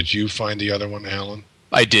was it? Did you find the other one, Alan?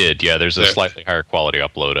 I did, yeah. There's a There- slightly higher quality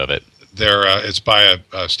upload of it. It's by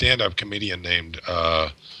a stand-up comedian named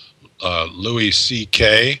Louis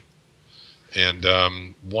C.K., and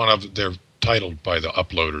they're titled by the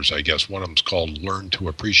uploaders, I guess. One of them's called "Learn to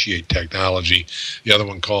Appreciate Technology." The other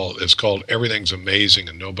one is called "Everything's Amazing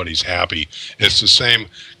and Nobody's Happy." It's the same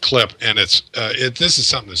clip, and this is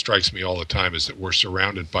something that strikes me all the time: is that we're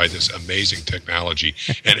surrounded by this amazing technology,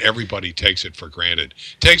 and everybody takes it for granted.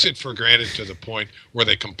 Takes it for granted to the point where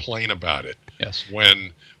they complain about it. Yes.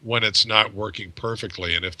 When it's not working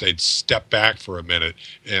perfectly, and if they'd step back for a minute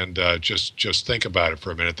and just think about it for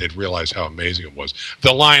a minute, they'd realize how amazing it was.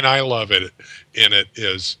 The line I love in it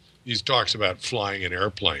is, he talks about flying in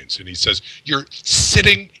airplanes, and he says, "You're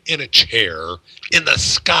sitting in a chair in the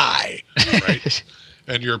sky," right?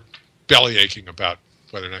 And you're belly aching about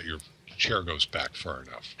whether or not your chair goes back far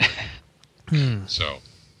enough. Right? So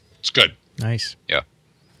it's good. Nice. Yeah.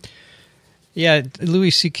 Yeah,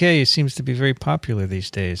 Louis C.K. seems to be very popular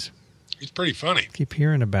these days. He's pretty funny. Keep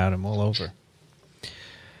hearing about him all over.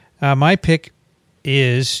 My pick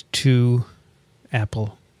is 2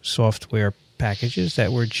 Apple software packages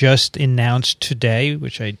that were just announced today,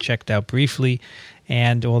 which I checked out briefly.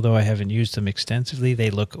 And although I haven't used them extensively, they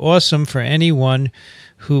look awesome for anyone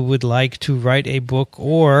who would like to write a book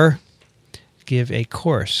or give a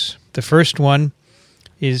course. The first one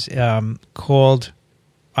is called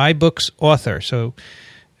iBooks Author. So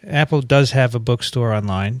Apple does have a bookstore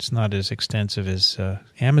online. It's not as extensive as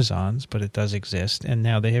Amazon's, but it does exist. And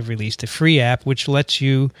now they have released a free app which lets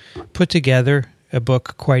you put together a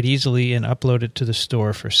book quite easily and upload it to the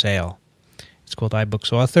store for sale. It's called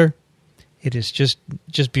iBooks Author. It is just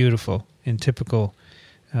beautiful in typical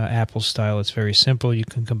Apple style. It's very simple. You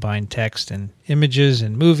can combine text and images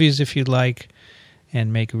and movies if you'd like,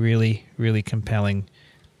 and make really, really compelling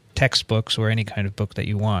textbooks or any kind of book that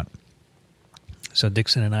you want. So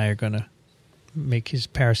Dickson and I are going to make his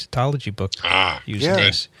parasitology book using yeah.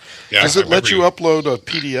 this. Yeah, Does I it let remember you upload a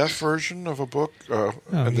PDF version of a book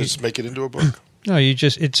and just make it into a book? No, it's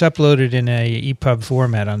uploaded in a EPUB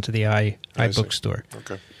format onto the I see. iBook store.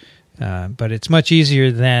 Okay. But it's much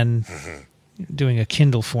easier than doing a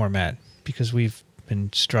Kindle format because we've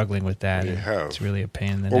been struggling with that. We and have. It's really a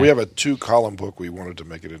pain in the Well, neck. we have a 2-column book. We wanted to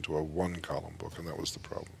make it into a 1-column book, and that was the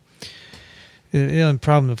problem. The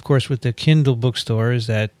problem, of course, with the Kindle bookstore is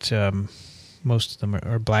that most of them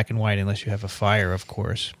are black and white unless you have a Fire, of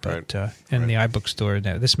course. But in the iBook store,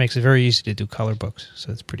 this makes it very easy to do color books, so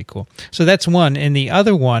it's pretty cool. So that's one. And the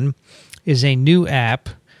other one is a new app,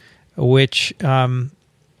 which wrong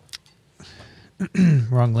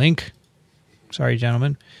link. Sorry,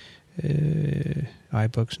 gentlemen.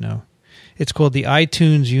 iBooks, no. It's called the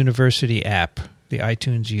iTunes University app, the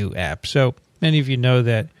iTunes U app. So many of you know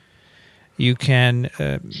that you can,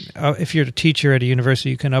 if you're a teacher at a university,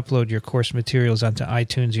 you can upload your course materials onto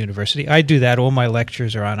iTunes University. I do that. All my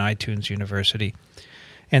lectures are on iTunes University.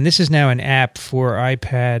 And this is now an app for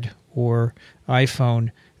iPad or iPhone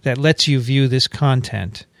that lets you view this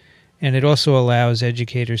content. And it also allows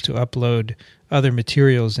educators to upload other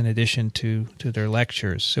materials in addition to their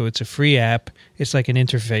lectures. So it's a free app. It's like an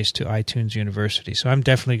interface to iTunes University. So I'm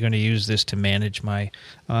definitely going to use this to manage my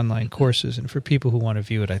online courses. And for people who want to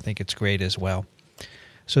view it, I think it's great as well.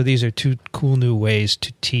 So these are 2 cool new ways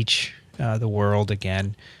to teach the world,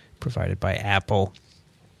 again, provided by Apple.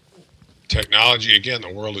 Technology, again,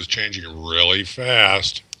 the world is changing really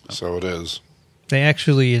fast. So it is. They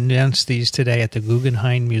actually announced these today at the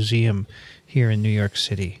Guggenheim Museum here in New York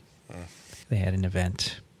City. They had an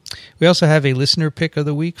event. We also have a listener pick of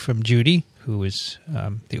the week from Judy, who is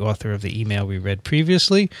the author of the email we read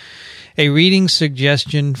previously. A reading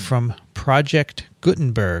suggestion from Project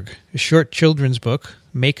Gutenberg, a short children's book,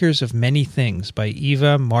 Makers of Many Things, by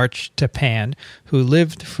Eva March Tapan, who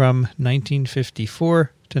lived from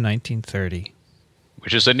 1954 to 1930.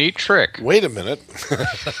 Which is a neat trick. Wait a minute.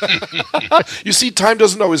 You see, time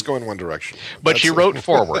doesn't always go in one direction. But she wrote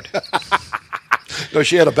forward. No,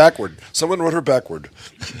 she had a backward. Someone wrote her backward.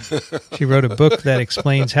 She wrote a book that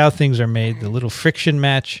explains how things are made, the little friction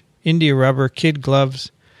match, India rubber, kid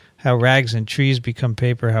gloves, how rags and trees become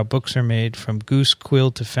paper, how books are made, from goose quill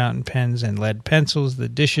to fountain pens and lead pencils, the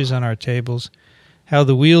dishes on our tables, how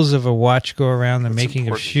the wheels of a watch go around, the making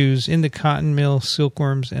of shoes, in the cotton mill,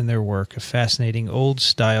 silkworms and their work, a fascinating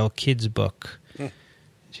old-style kids' book.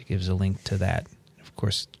 She gives a link to that. Of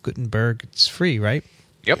course, Gutenberg, it's free, right?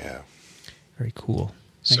 Yep. Yeah. Very cool.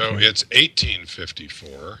 So it's 1854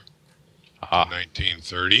 to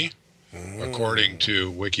 1930, according to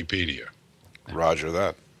Wikipedia. Roger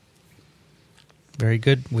that. Very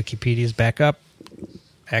good. Wikipedia's back up.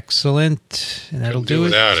 Excellent. And that'll Couldn't do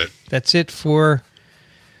without it. That's it for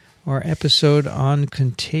our episode on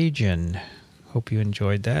Contagion. Hope you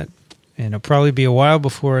enjoyed that. And it'll probably be a while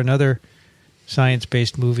before another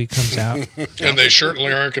science-based movie comes out. And they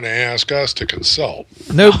certainly aren't going to ask us to consult.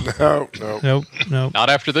 Nope. No. Nope. Not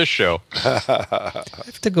after this show. I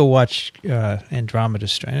have to go watch Andromeda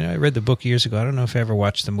Strain. I read the book years ago. I don't know if I ever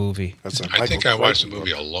watched the movie. I think I watched the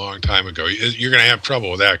movie a long time ago. You're going to have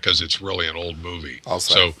trouble with that because it's really an old movie.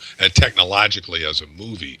 So technologically, as a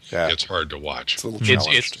movie, it's hard to watch.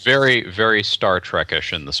 It's very, very Star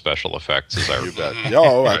Trek-ish in the special effects, as I recall.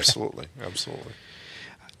 Oh, absolutely. Absolutely.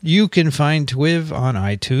 You can find TWiV on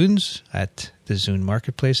iTunes, at the Zune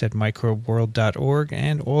Marketplace, at microbeworld.org,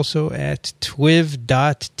 and also at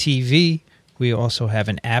twiv.tv. We also have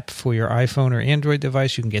an app for your iPhone or Android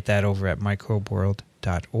device. You can get that over at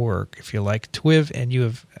microbeworld.org. If you like TWiV and you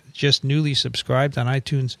have just newly subscribed on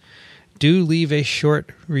iTunes, do leave a short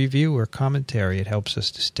review or commentary. It helps us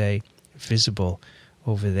to stay visible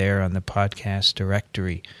over there on the podcast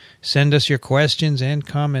directory. Send us your questions and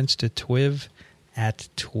comments to TWiV at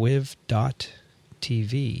twiv.tv.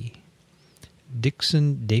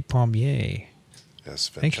 Dickson Despommier. Yes,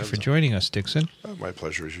 thank you for joining us, Dickson. My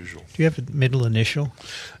pleasure, as usual. Do you have a middle initial?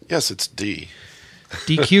 Yes, it's D.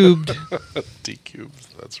 D cubed. D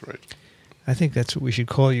cubed, that's right. I think that's what we should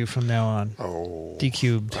call you from now on. Oh. D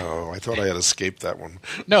cubed. Oh, I thought I had escaped that one.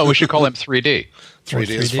 No, we should call him 3D. 3D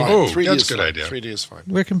is fine. Oh, 3D that's is a good fine. idea. 3D is fine.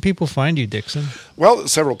 Where can people find you, Dickson? Well,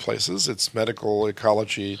 several places. It's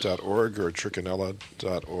medicalecology.org or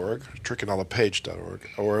trichinella.org, trichinellapage.org,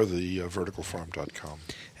 or the verticalfarm.com.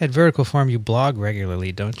 At Vertical Farm, you blog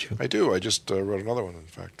regularly, don't you? I do. I just wrote another one, in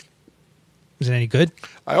fact. Is it any good?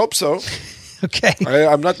 I hope so. Okay.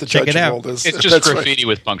 I'm not the Check judge it of out. all this. It's just graffiti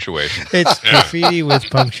with punctuation. It's graffiti with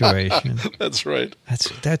punctuation. That's right.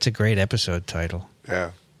 That's a great episode title.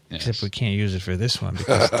 Yeah. Yes. Except we can't use it for this one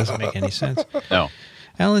because it doesn't make any sense. No.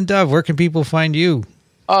 Alan Dove, where can people find you?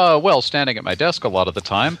 Well, standing at my desk a lot of the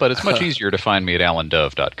time, but it's much easier to find me at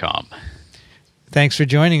alandove.com. Thanks for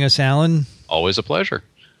joining us, Alan. Always a pleasure.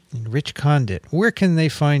 And Rich Condit. Where can they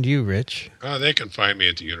find you, Rich? They can find me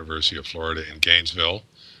at the University of Florida in Gainesville,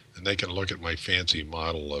 and they can look at my fancy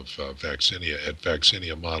model of vaccinia at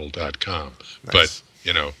vacciniamodel.com. Nice.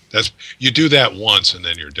 But, you do that once and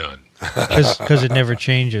then you're done. Because it never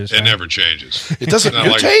changes. It never changes. It doesn't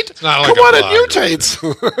mutate? It's not like Come on, it mutates.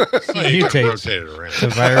 Well, you can rotate it around. The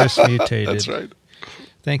virus mutated. That's right.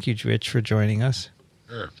 Thank you, Rich, for joining us.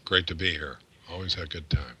 Sure. Great to be here. Always had a good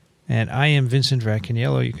time. And I am Vincent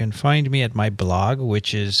Racaniello. You can find me at my blog,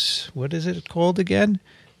 which is, what is it called again?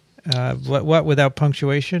 What without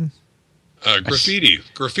punctuation? Graffiti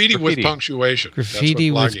with punctuation. Graffiti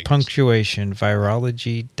with punctuation.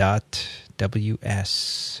 Virology.ws.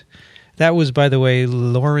 That was, by the way,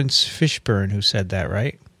 Lawrence Fishburne who said that,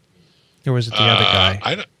 right? Or was it the other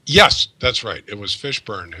guy? Yes, that's right. It was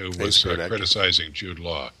Fishburne who was criticizing Jude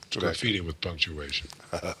Law. Graffiti with punctuation.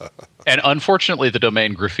 And unfortunately, the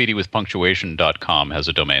domain graffitiwithpunctuation.com has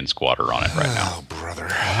a domain squatter on it right now. Oh, brother.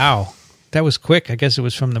 Wow. That was quick. I guess it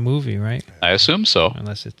was from the movie, right? I assume so.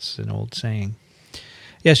 Unless it's an old saying.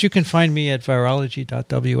 Yes, you can find me at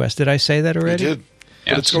virology.ws. Did I say that already? You did.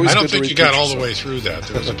 Yes. I don't think you got all the way through that.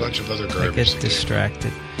 There was a bunch of other garbage. I get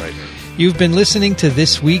distracted. Right. You've been listening to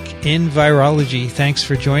This Week in Virology. Thanks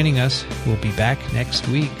for joining us. We'll be back next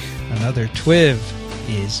week. Another TWiV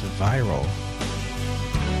is viral.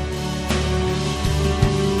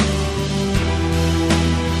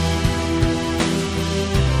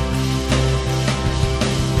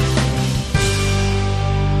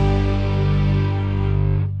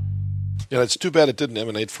 Yeah, it's too bad it didn't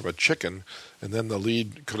emanate from a chicken, and then the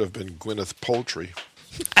lead could have been Gwyneth Paltrow.